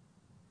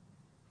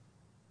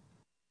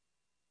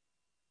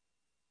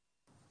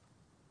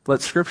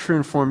 Let Scripture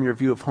inform your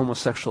view of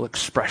homosexual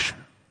expression,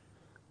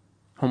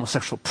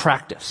 homosexual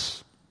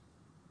practice.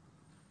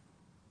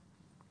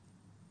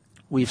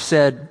 We've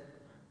said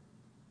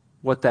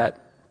what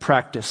that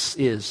practice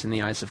is in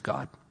the eyes of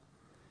God.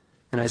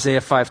 In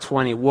Isaiah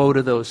 5:20, woe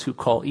to those who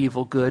call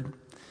evil good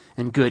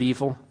and good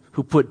evil,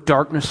 who put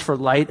darkness for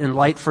light and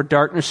light for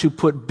darkness, who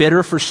put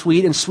bitter for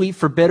sweet and sweet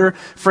for bitter.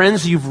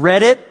 Friends, you've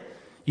read it.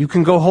 You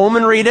can go home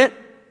and read it.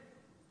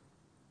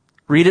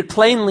 Read it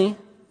plainly,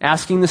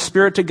 asking the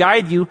Spirit to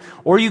guide you,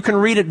 or you can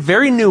read it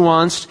very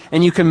nuanced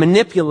and you can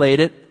manipulate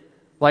it,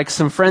 like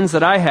some friends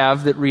that I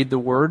have that read the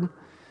Word.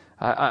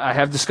 I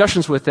have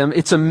discussions with them.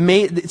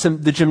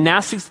 The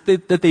gymnastics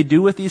that they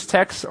do with these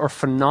texts are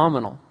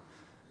phenomenal.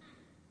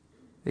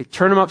 They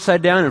turn them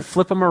upside down and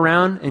flip them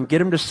around and get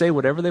them to say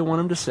whatever they want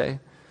them to say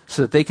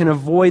so that they can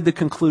avoid the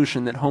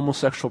conclusion that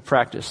homosexual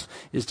practice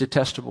is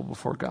detestable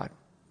before God.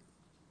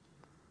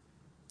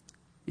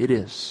 It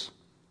is.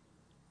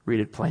 Read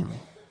it plainly.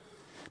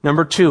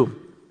 Number 2,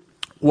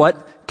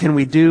 what can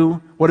we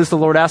do? What does the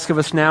Lord ask of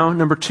us now?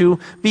 Number 2,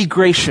 be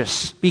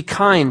gracious, be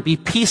kind, be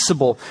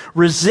peaceable.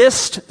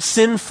 Resist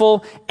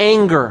sinful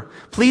anger.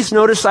 Please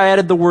notice I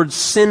added the word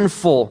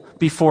sinful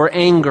before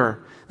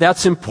anger.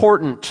 That's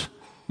important.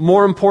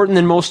 More important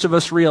than most of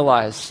us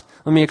realize.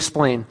 Let me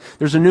explain.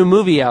 There's a new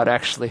movie out,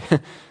 actually.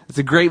 It's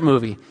a great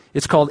movie.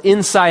 It's called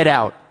Inside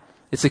Out.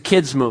 It's a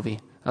kids' movie.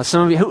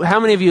 Some of you, how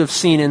many of you have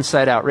seen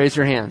Inside Out? Raise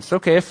your hands.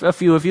 Okay, a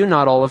few of you,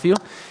 not all of you.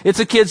 It's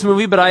a kids'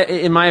 movie, but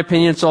in my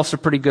opinion, it's also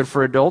pretty good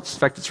for adults. In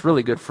fact, it's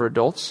really good for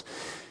adults.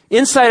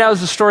 Inside Out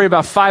is a story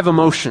about 5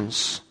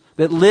 emotions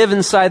that live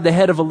inside the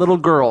head of a little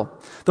girl.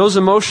 Those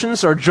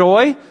emotions are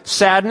joy,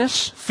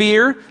 sadness,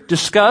 fear,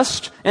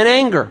 disgust, and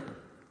anger.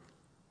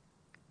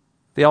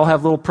 They all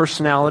have little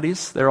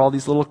personalities. They're all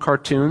these little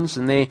cartoons,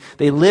 and they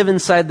live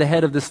inside the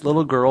head of this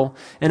little girl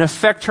and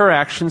affect her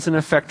actions and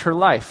affect her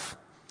life.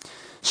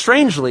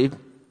 Strangely,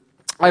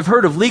 I've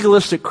heard of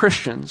legalistic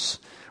Christians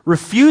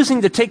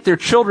refusing to take their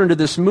children to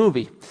this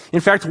movie.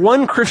 In fact,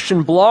 one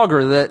Christian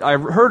blogger that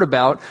I've heard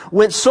about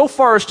went so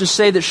far as to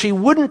say that she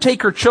wouldn't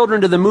take her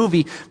children to the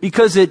movie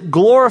because it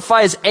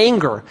glorifies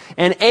anger,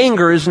 and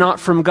anger is not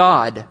from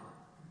God.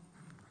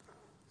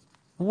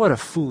 What a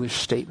foolish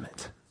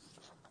statement.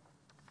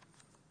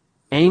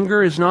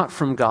 Anger is not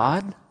from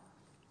God?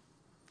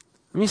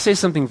 Let me say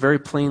something very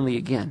plainly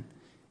again.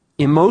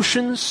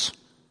 Emotions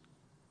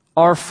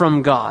are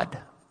from God.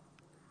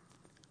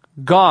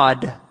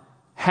 God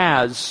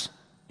has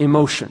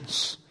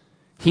emotions.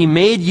 He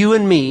made you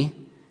and me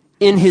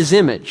in His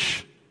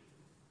image.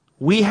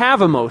 We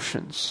have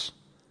emotions.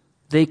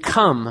 They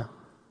come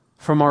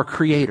from our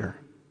Creator.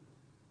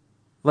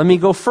 Let me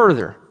go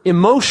further.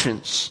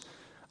 Emotions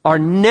are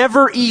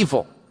never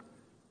evil.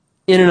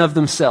 in and of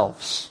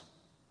themselves.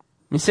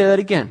 Let me say that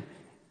again.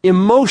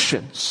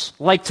 Emotions,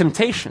 like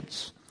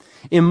temptations,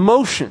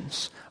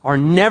 emotions are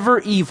never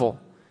evil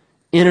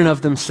in and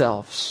of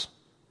themselves.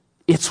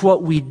 It's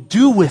what we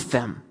do with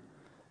them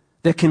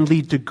that can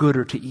lead to good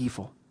or to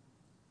evil.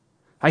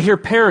 I hear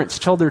parents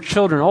tell their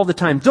children all the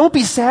time, don't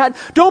be sad,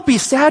 don't be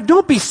sad,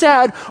 don't be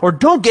sad, or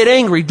don't get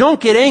angry, don't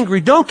get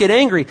angry, don't get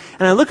angry.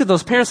 And I look at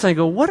those parents and I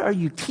go, what are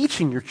you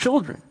teaching your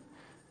children?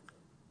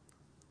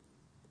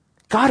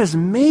 God has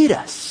made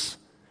us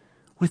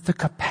with the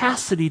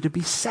capacity to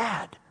be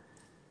sad.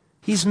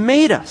 He's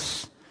made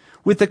us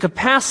with the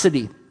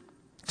capacity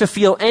to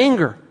feel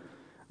anger.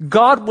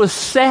 God was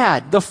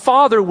sad. The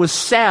Father was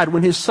sad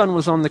when His Son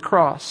was on the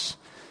cross.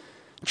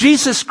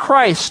 Jesus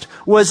Christ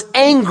was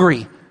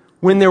angry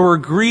when there were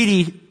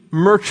greedy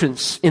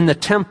merchants in the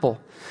temple.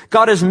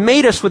 God has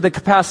made us with the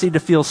capacity to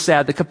feel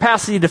sad, the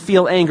capacity to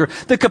feel anger,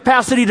 the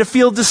capacity to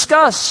feel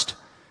disgust.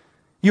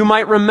 You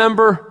might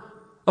remember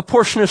a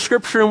portion of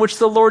Scripture in which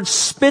the Lord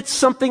spits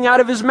something out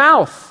of His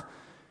mouth.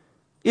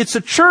 It's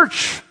a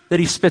church that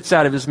He spits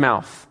out of His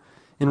mouth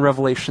in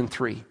Revelation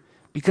 3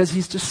 because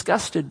He's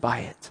disgusted by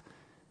it,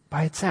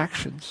 by its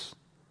actions.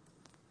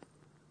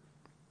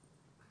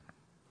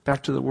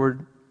 Back to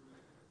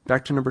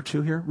number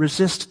 2 here.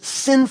 Resist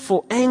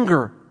sinful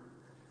anger.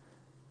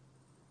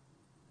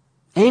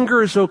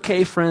 Anger is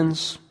okay,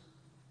 friends.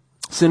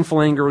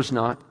 Sinful anger is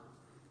not.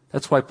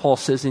 That's why Paul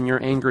says, in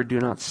your anger, do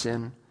not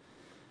sin.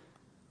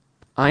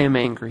 I am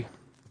angry.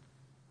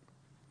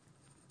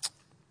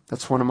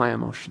 That's one of my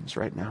emotions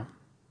right now.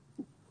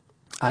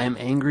 I am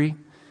angry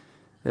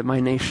that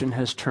my nation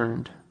has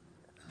turned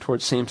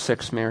towards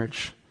same-sex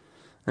marriage.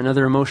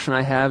 Another emotion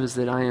I have is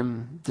that I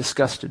am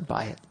disgusted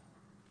by it.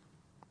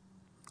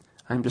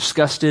 I'm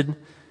disgusted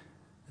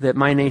that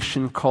my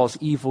nation calls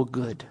evil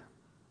good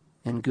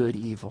and good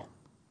evil.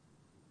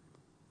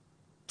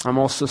 I'm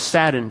also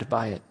saddened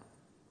by it.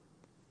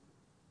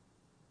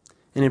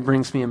 And it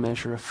brings me a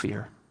measure of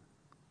fear.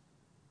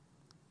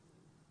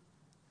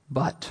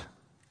 But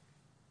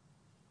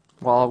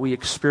while we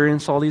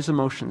experience all these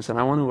emotions, and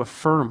I want to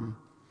affirm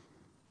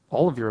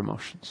all of your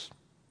emotions,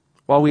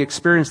 while we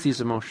experience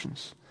these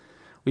emotions,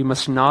 we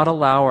must not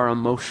allow our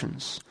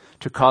emotions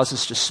to cause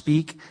us to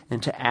speak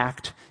and to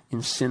act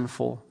in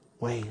sinful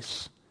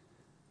ways.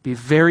 Be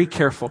very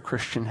careful,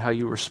 Christian, how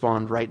you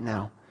respond right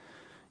now.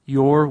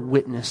 Your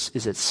witness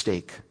is at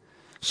stake.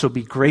 So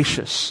be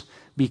gracious,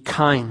 be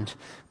kind,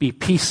 be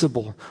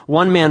peaceable.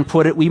 One man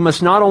put it, we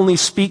must not only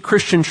speak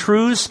Christian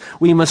truths,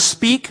 we must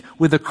speak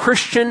with a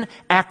Christian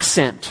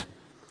accent.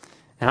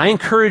 And I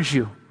encourage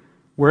you,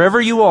 wherever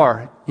you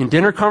are, in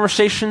dinner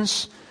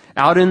conversations,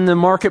 out in the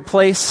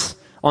marketplace,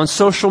 on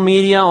social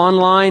media,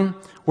 online,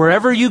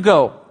 wherever you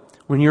go,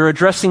 when you're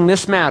addressing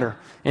this matter,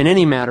 and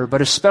any matter,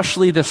 but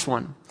especially this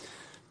one,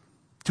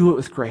 do it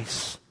with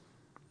grace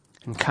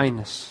and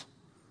kindness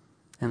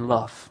and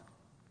love.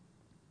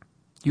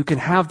 You can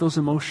have those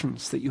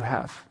emotions that you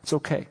have. It's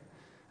okay.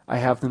 I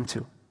have them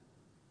too.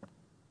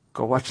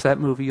 Go watch that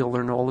movie. You'll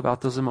learn all about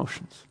those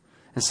emotions.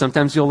 And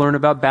sometimes you'll learn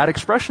about bad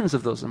expressions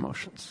of those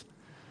emotions.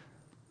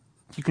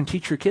 You can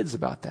teach your kids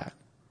about that.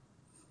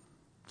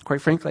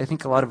 Quite frankly, I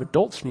think a lot of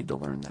adults need to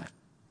learn that.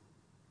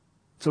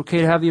 It's okay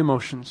to have the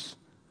emotions.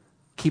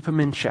 Keep them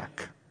in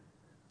check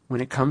when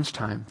it comes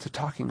time to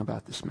talking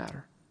about this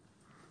matter.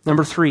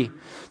 Number 3,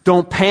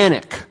 don't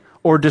panic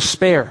or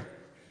despair.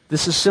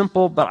 This is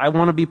simple, but I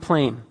want to be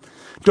plain.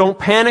 Don't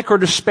panic or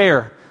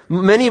despair.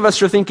 Many of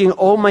us are thinking,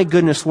 oh my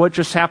goodness, what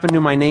just happened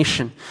to my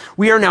nation?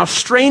 We are now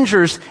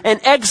strangers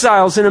and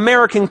exiles in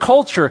American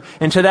culture.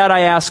 And to that I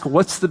ask,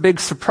 what's the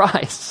big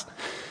surprise?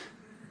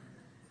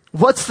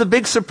 What's the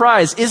big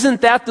surprise?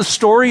 Isn't that the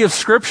story of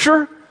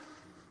Scripture?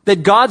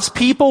 That God's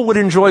people would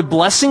enjoy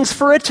blessings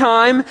for a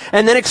time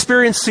and then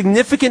experience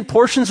significant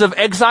portions of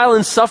exile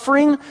and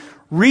suffering?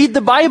 Read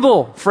the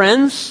Bible,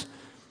 friends.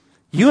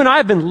 You and I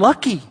have been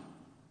lucky.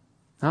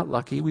 Not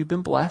lucky, we've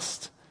been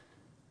blessed.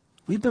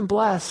 We've been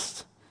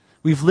blessed.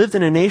 We've lived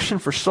in a nation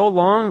for so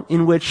long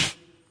in which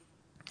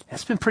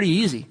it's been pretty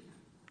easy.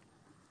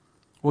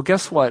 Well,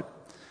 guess what?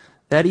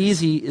 That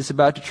easy is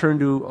about to turn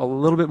to a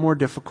little bit more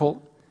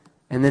difficult,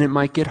 and then it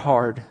might get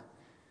hard,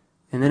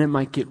 and then it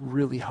might get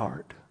really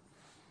hard.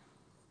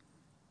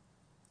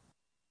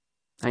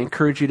 I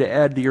encourage you to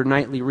add to your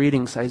nightly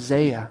readings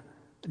Isaiah,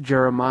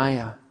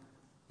 Jeremiah,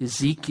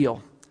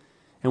 Ezekiel.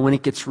 And when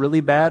it gets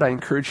really bad, I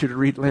encourage you to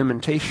read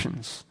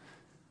Lamentations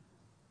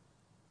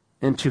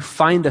and to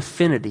find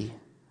affinity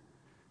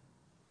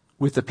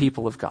with the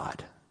people of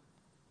God,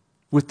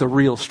 with the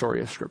real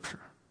story of Scripture.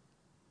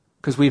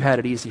 Because we've had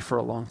it easy for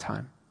a long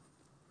time.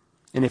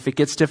 And if it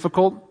gets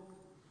difficult,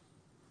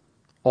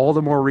 all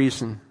the more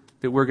reason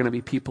that we're going to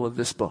be people of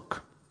this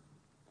book.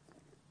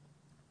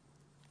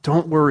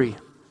 Don't worry.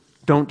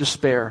 Don't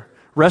despair.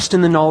 Rest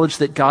in the knowledge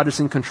that God is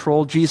in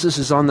control. Jesus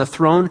is on the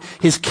throne.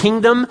 His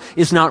kingdom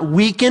is not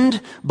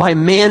weakened by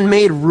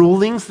man-made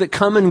rulings that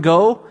come and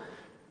go.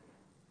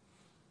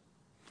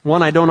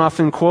 One I don't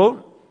often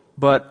quote,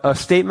 but a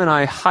statement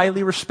I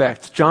highly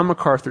respect. John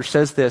MacArthur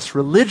says this: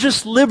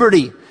 religious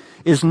liberty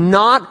is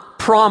not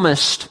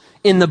promised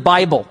in the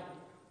Bible.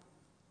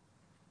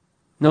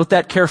 Note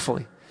that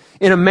carefully.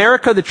 In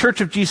America, the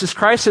Church of Jesus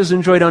Christ has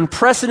enjoyed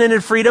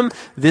unprecedented freedom.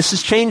 This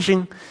is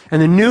changing.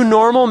 And the new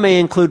normal may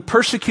include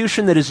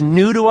persecution that is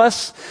new to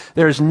us.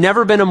 There has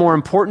never been a more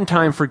important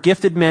time for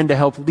gifted men to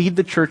help lead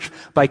the church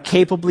by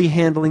capably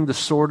handling the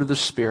sword of the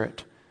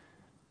Spirit.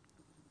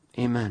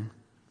 Amen.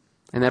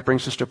 And that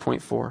brings us to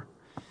point 4.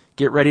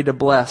 Get ready to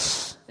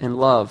bless and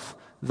love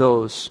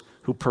those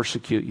who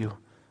persecute you.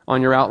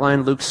 On your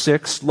outline, Luke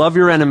 6, love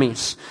your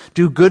enemies.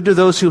 Do good to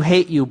those who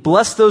hate you.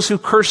 Bless those who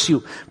curse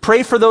you.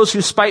 Pray for those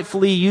who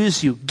spitefully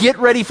use you. Get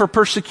ready for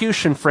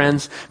persecution,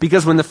 friends,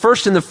 because when the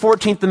First and the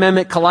 14th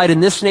Amendment collide in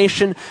this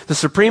nation, the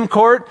Supreme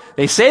Court,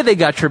 they say they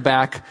got your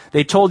back.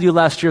 They told you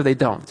last year they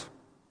don't.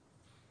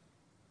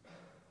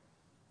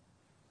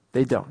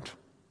 They don't.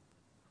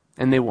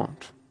 And they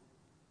won't.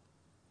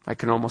 I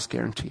can almost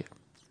guarantee it.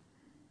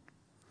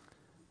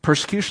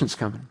 Persecution's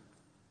coming.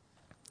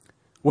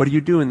 What do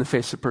you do in the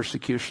face of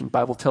persecution? The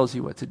Bible tells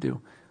you what to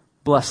do.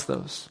 Bless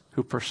those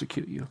who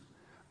persecute you.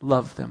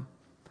 Love them.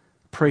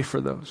 Pray for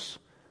those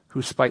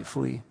who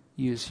spitefully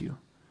use you.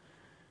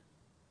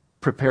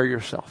 Prepare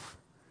yourself.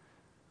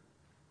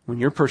 When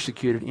you're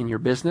persecuted in your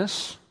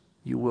business,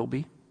 you will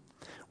be.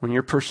 When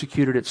you're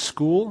persecuted at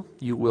school,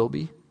 you will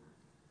be.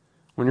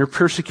 When you're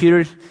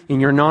persecuted in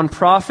your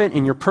nonprofit,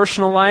 in your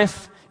personal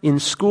life, in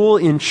school,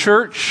 in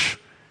church,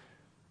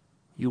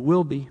 you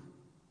will be.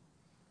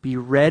 Be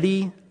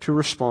ready to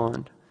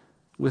respond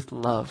with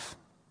love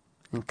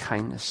and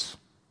kindness.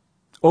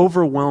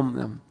 Overwhelm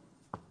them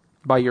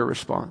by your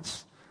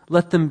response.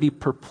 Let them be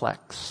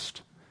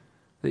perplexed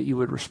that you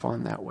would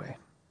respond that way.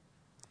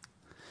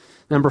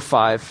 Number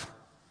 5,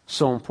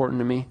 so important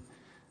to me,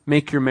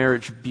 make your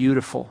marriage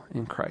beautiful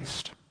in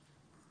Christ.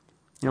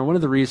 You know, one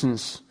of the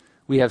reasons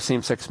we have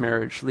same-sex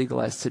marriage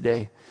legalized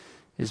today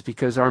is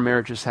because our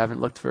marriages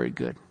haven't looked very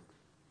good.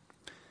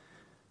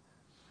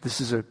 This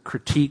is a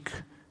critique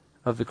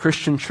of the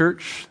Christian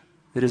church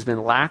that has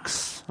been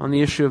lax on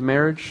the issue of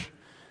marriage,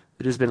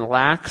 that has been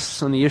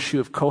lax on the issue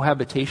of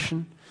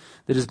cohabitation,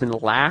 that has been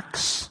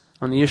lax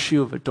on the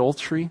issue of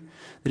adultery,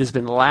 that has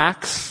been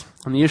lax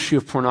on the issue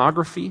of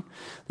pornography,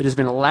 that has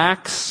been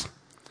lax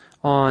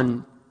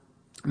on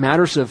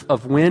matters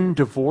of when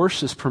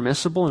divorce is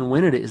permissible and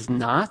when it is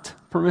not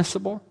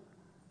permissible.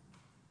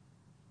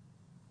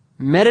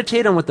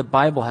 Meditate on what the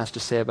Bible has to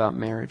say about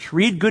marriage.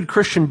 Read good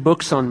Christian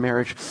books on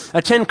marriage.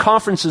 Attend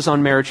conferences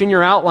on marriage. In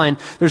your outline,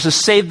 there's a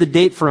save the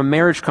date for a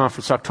marriage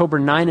conference, October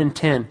 9 and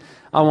 10.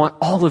 I want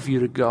all of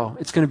you to go.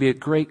 It's going to be a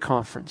great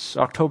conference,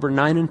 October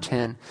 9 and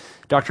 10.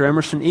 Dr.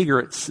 Emerson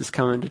Egeritz is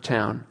coming to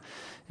town,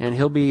 and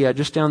he'll be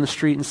just down the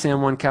street in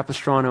San Juan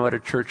Capistrano at a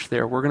church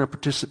there. We're going to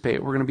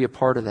participate. We're going to be a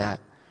part of that.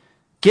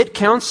 Get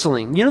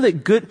counseling. You know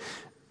that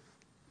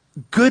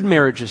good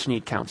marriages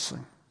need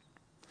counseling.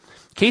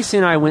 Casey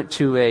and I went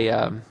to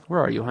where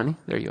are you, honey?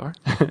 There you are.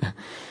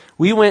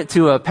 We went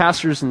to a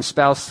pastors and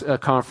spouse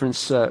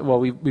conference.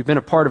 We've been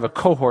a part of a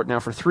cohort now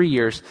for 3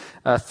 years.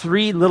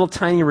 3 little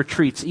tiny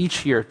retreats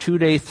each year,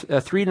 2-day,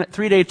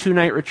 3-day,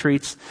 2-night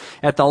retreats.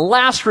 At the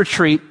last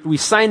retreat, we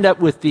signed up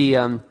with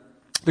the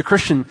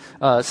Christian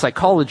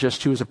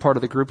psychologist who was a part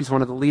of the group. He's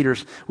one of the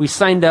leaders. We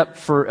signed up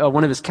for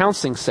one of his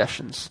counseling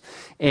sessions.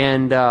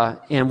 And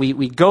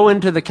we go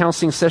into the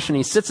counseling session.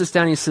 He sits us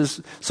down. He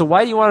says, "So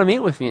why do you want to meet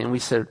with me?" And we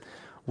said,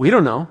 "We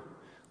don't know.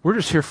 We're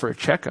just here for a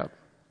checkup."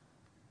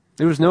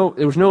 There was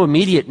no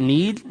immediate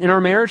need in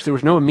our marriage. There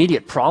was no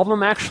immediate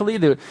problem, actually.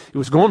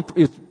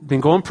 It's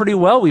been going pretty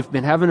well. We've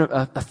been having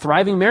a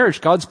thriving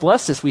marriage. God's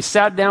blessed us. We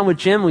sat down with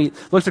Jim. We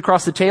looked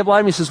across the table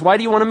at him. He says, "Why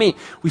do you want to meet?"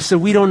 We said,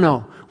 "We don't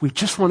know. We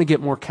just want to get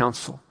more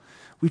counsel.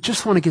 We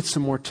just want to get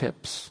some more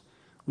tips.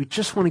 We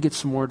just want to get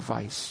some more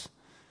advice.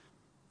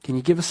 Can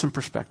you give us some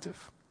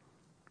perspective?"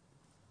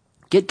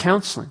 Get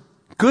counseling.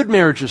 Good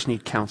marriages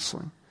need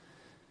counseling.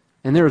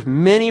 And there's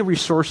many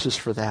resources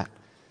for that.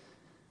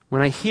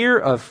 When I hear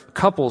of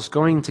couples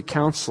going to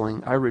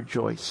counseling, I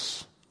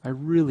rejoice. I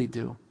really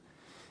do.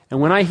 And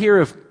when I hear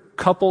of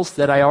couples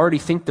that I already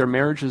think their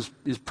marriage is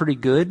pretty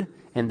good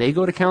and they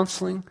go to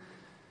counseling,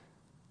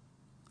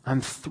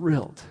 I'm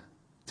thrilled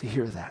to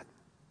hear that.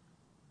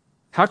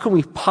 How can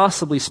we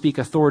possibly speak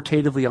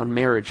authoritatively on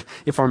marriage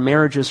if our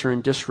marriages are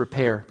in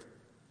disrepair?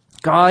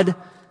 God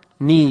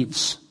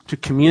needs to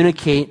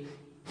communicate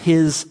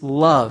His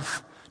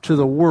love to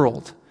the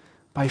world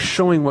by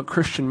showing what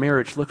Christian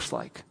marriage looks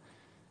like.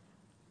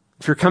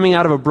 If you're coming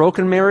out of a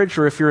broken marriage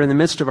or if you're in the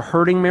midst of a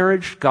hurting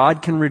marriage,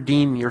 God can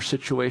redeem your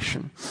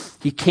situation.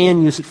 He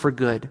can use it for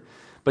good.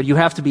 But you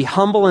have to be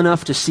humble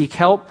enough to seek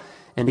help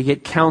and to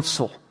get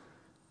counsel.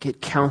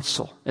 Get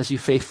counsel as you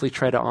faithfully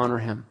try to honor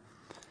Him.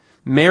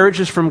 Marriage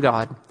is from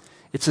God.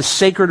 It's a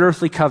sacred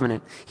earthly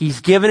covenant.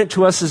 He's given it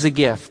to us as a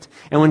gift.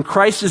 And when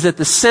Christ is at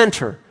the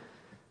center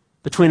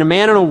between a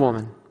man and a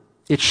woman,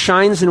 it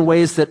shines in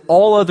ways that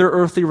all other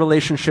earthly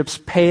relationships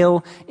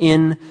pale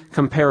in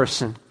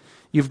comparison.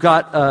 You've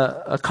got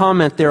a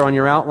comment there on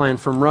your outline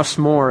from Russ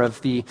Moore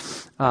of the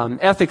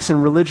Ethics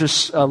and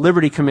Religious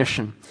Liberty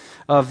Commission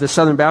of the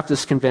Southern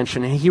Baptist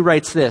Convention. And he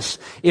writes this: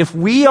 if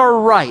we are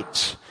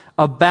right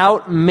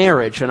about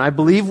marriage, and I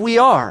believe we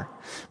are,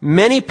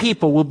 many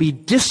people will be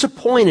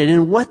disappointed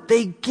in what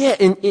they get,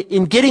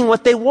 in getting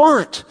what they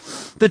want.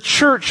 The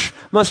church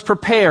must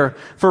prepare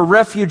for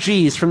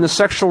refugees from the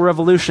sexual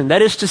revolution.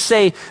 That is to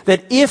say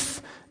that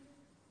if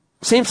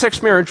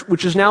same-sex marriage,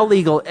 which is now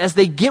legal, as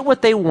they get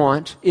what they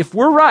want, if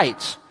we're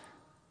right,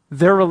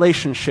 their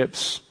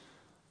relationships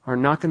are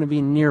not going to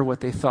be near what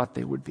they thought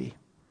they would be.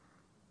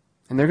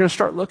 And they're going to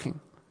start looking.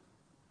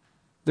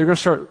 They're going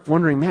to start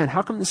wondering, man,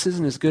 how come this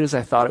isn't as good as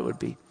I thought it would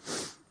be?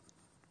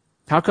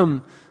 How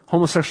come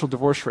homosexual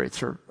divorce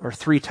rates are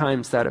 3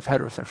 times that of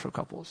heterosexual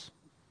couples?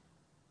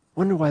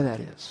 Wonder why that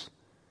is.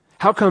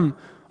 How come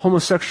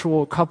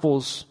homosexual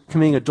couples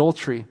committing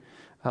adultery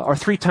are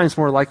 3 times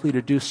more likely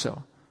to do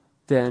so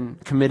than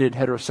committed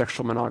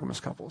heterosexual monogamous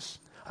couples?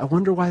 I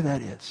wonder why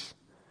that is.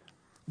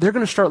 They're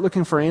going to start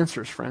looking for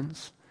answers,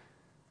 friends.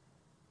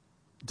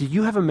 Do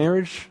you have a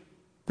marriage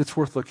that's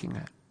worth looking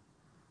at?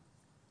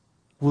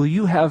 Will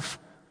you have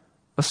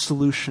a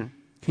solution?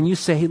 Can you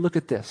say, hey, look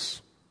at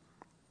this.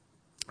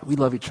 We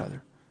love each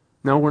other.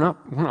 No, we're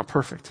not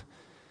perfect,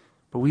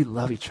 but we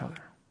love each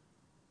other.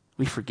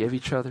 We forgive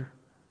each other.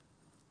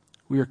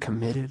 We are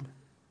committed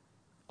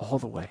all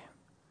the way.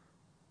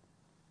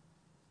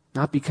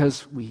 Not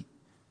because we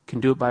can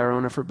do it by our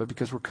own effort, but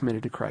because we're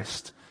committed to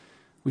Christ.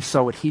 We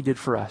saw what He did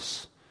for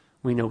us.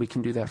 We know we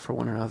can do that for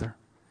one another.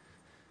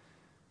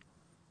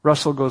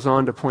 Russell goes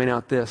on to point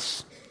out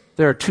this: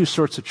 there are 2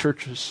 sorts of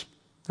churches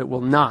that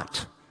will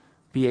not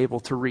be able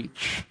to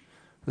reach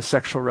the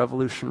sexual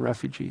revolution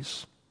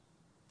refugees.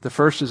 The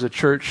first is a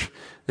church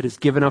that has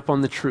given up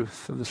on the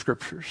truth of the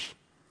Scriptures,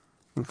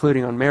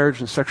 including on marriage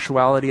and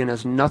sexuality, and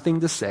has nothing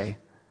to say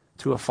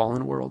to a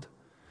fallen world.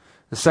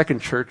 The second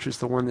church is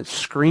the one that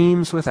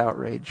screams with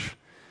outrage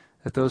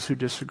at those who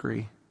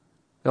disagree.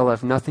 They'll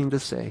have nothing to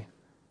say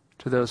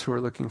to those who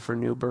are looking for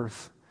new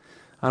birth.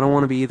 I don't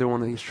want to be either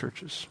one of these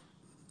churches.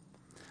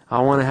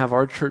 I want to have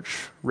our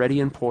church ready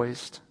and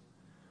poised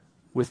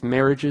with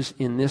marriages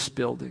in this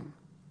building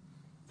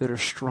that are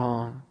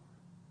strong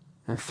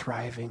and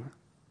thriving,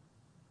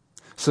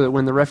 so that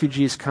when the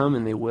refugees come,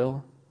 and they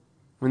will,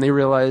 when they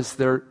realize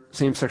their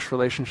same-sex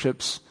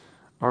relationships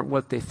aren't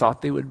what they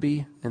thought they would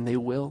be, and they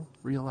will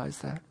realize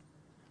that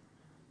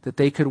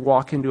they could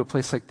walk into a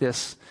place like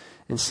this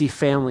and see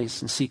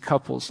families and see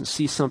couples and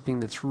see something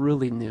that's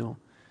really new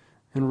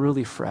and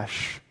really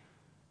fresh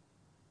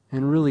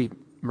and really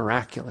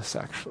miraculous,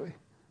 actually.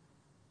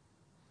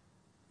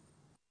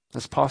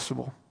 That's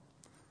possible.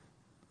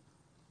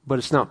 But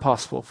it's not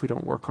possible if we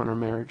don't work on our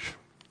marriage.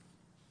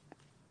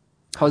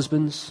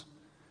 Husbands,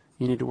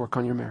 you need to work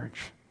on your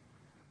marriage.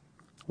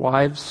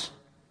 Wives,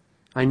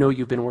 I know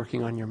you've been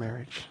working on your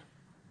marriage.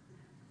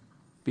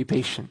 Be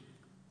patient.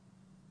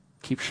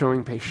 Keep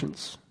showing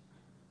patience.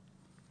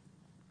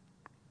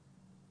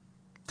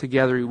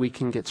 Together we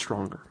can get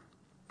stronger.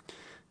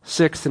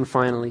 6th and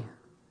finally,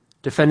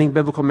 defending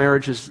biblical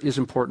marriage is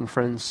important,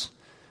 friends,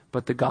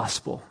 but the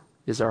gospel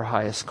is our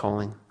highest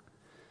calling.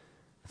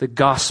 The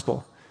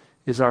gospel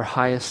is our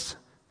highest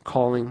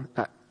calling.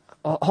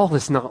 All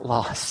is not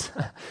lost.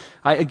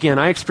 I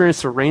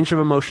experienced a range of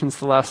emotions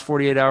the last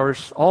 48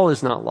 hours. All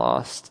is not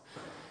lost.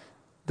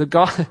 The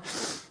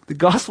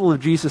gospel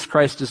of Jesus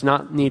Christ does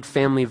not need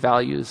family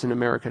values in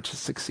America to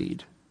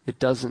succeed. It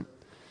doesn't.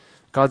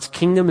 God's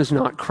kingdom is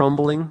not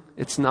crumbling.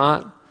 It's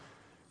not.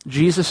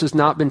 Jesus has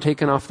not been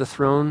taken off the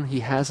throne.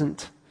 He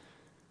hasn't.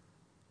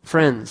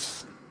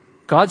 Friends,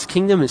 God's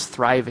kingdom is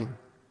thriving.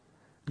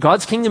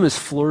 God's kingdom is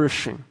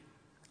flourishing.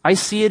 I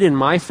see it in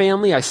my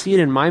family. I see it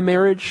in my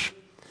marriage.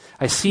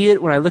 I see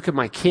it when I look at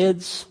my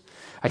kids.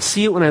 I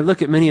see it when I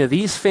look at many of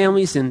these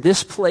families in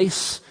this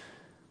place.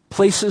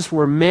 Places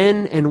where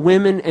men and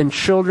women and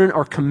children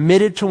are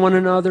committed to one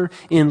another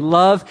in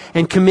love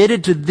and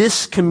committed to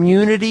this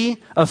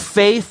community of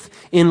faith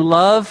in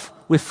love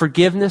with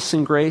forgiveness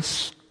and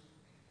grace.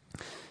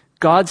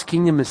 God's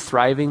kingdom is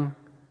thriving.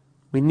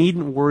 We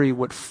needn't worry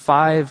what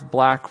 5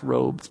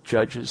 black-robed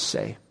judges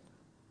say.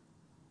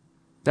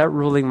 That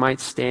ruling might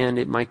stand,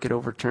 it might get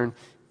overturned.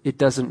 It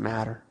doesn't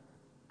matter.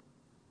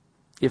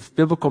 If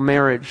biblical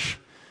marriage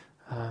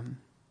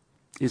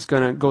is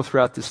going to go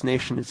throughout this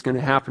nation, it's going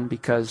to happen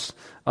because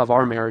of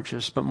our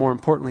marriages. But more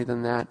importantly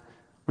than that,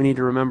 we need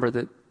to remember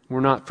that we're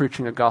not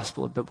preaching a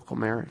gospel of biblical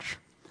marriage.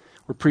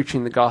 We're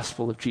preaching the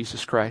gospel of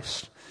Jesus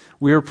Christ.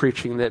 We're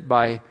preaching that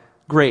by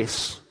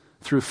grace,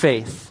 through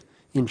faith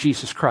in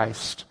Jesus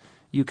Christ,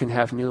 you can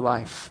have new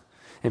life.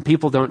 And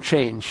people don't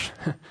change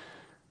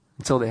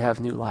until they have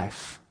new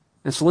life.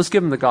 And so let's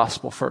give them the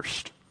gospel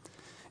first.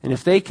 And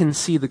if they can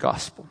see the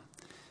gospel,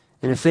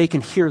 and if they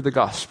can hear the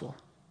gospel,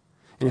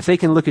 and if they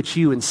can look at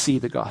you and see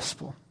the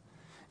gospel,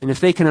 and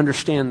if they can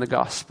understand the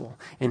gospel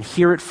and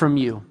hear it from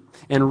you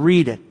and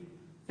read it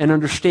and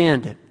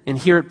understand it and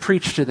hear it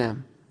preached to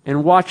them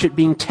and watch it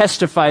being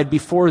testified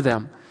before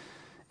them,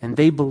 and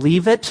they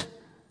believe it,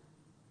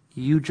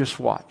 You just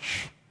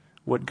watch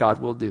what God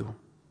will do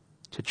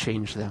to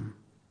change them.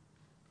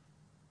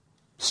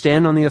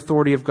 Stand on the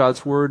authority of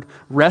God's word.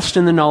 Rest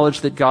in the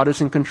knowledge that God is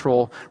in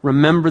control.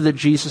 Remember that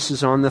Jesus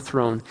is on the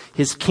throne.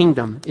 His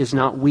kingdom is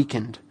not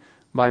weakened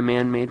by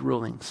man-made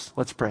rulings.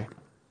 Let's pray.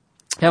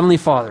 Heavenly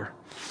Father,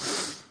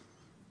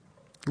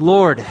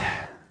 Lord,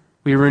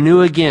 we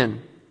renew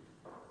again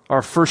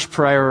our first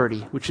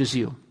priority, which is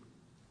you.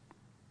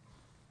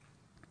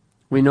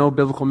 We know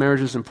biblical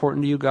marriage is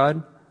important to you,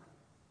 God.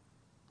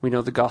 We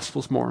know the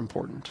gospel is more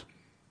important.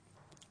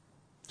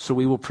 So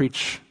we will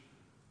preach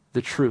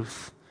the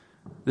truth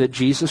that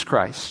Jesus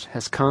Christ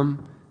has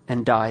come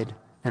and died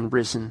and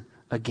risen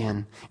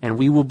again. And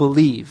we will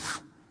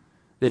believe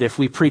that if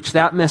we preach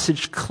that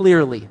message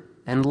clearly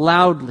and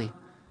loudly,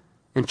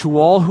 and to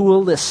all who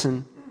will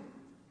listen,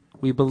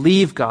 we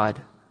believe,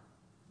 God,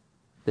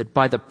 that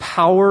by the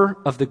power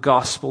of the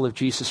gospel of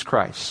Jesus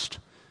Christ,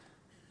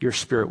 your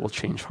Spirit will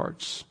change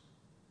hearts.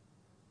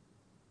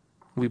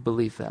 We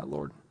believe that,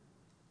 Lord.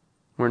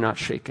 We're not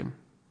shaken.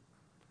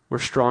 We're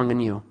strong in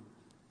you.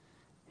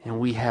 And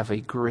we have a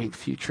great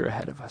future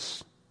ahead of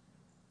us.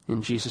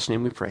 In Jesus'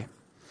 name we pray.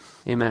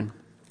 Amen.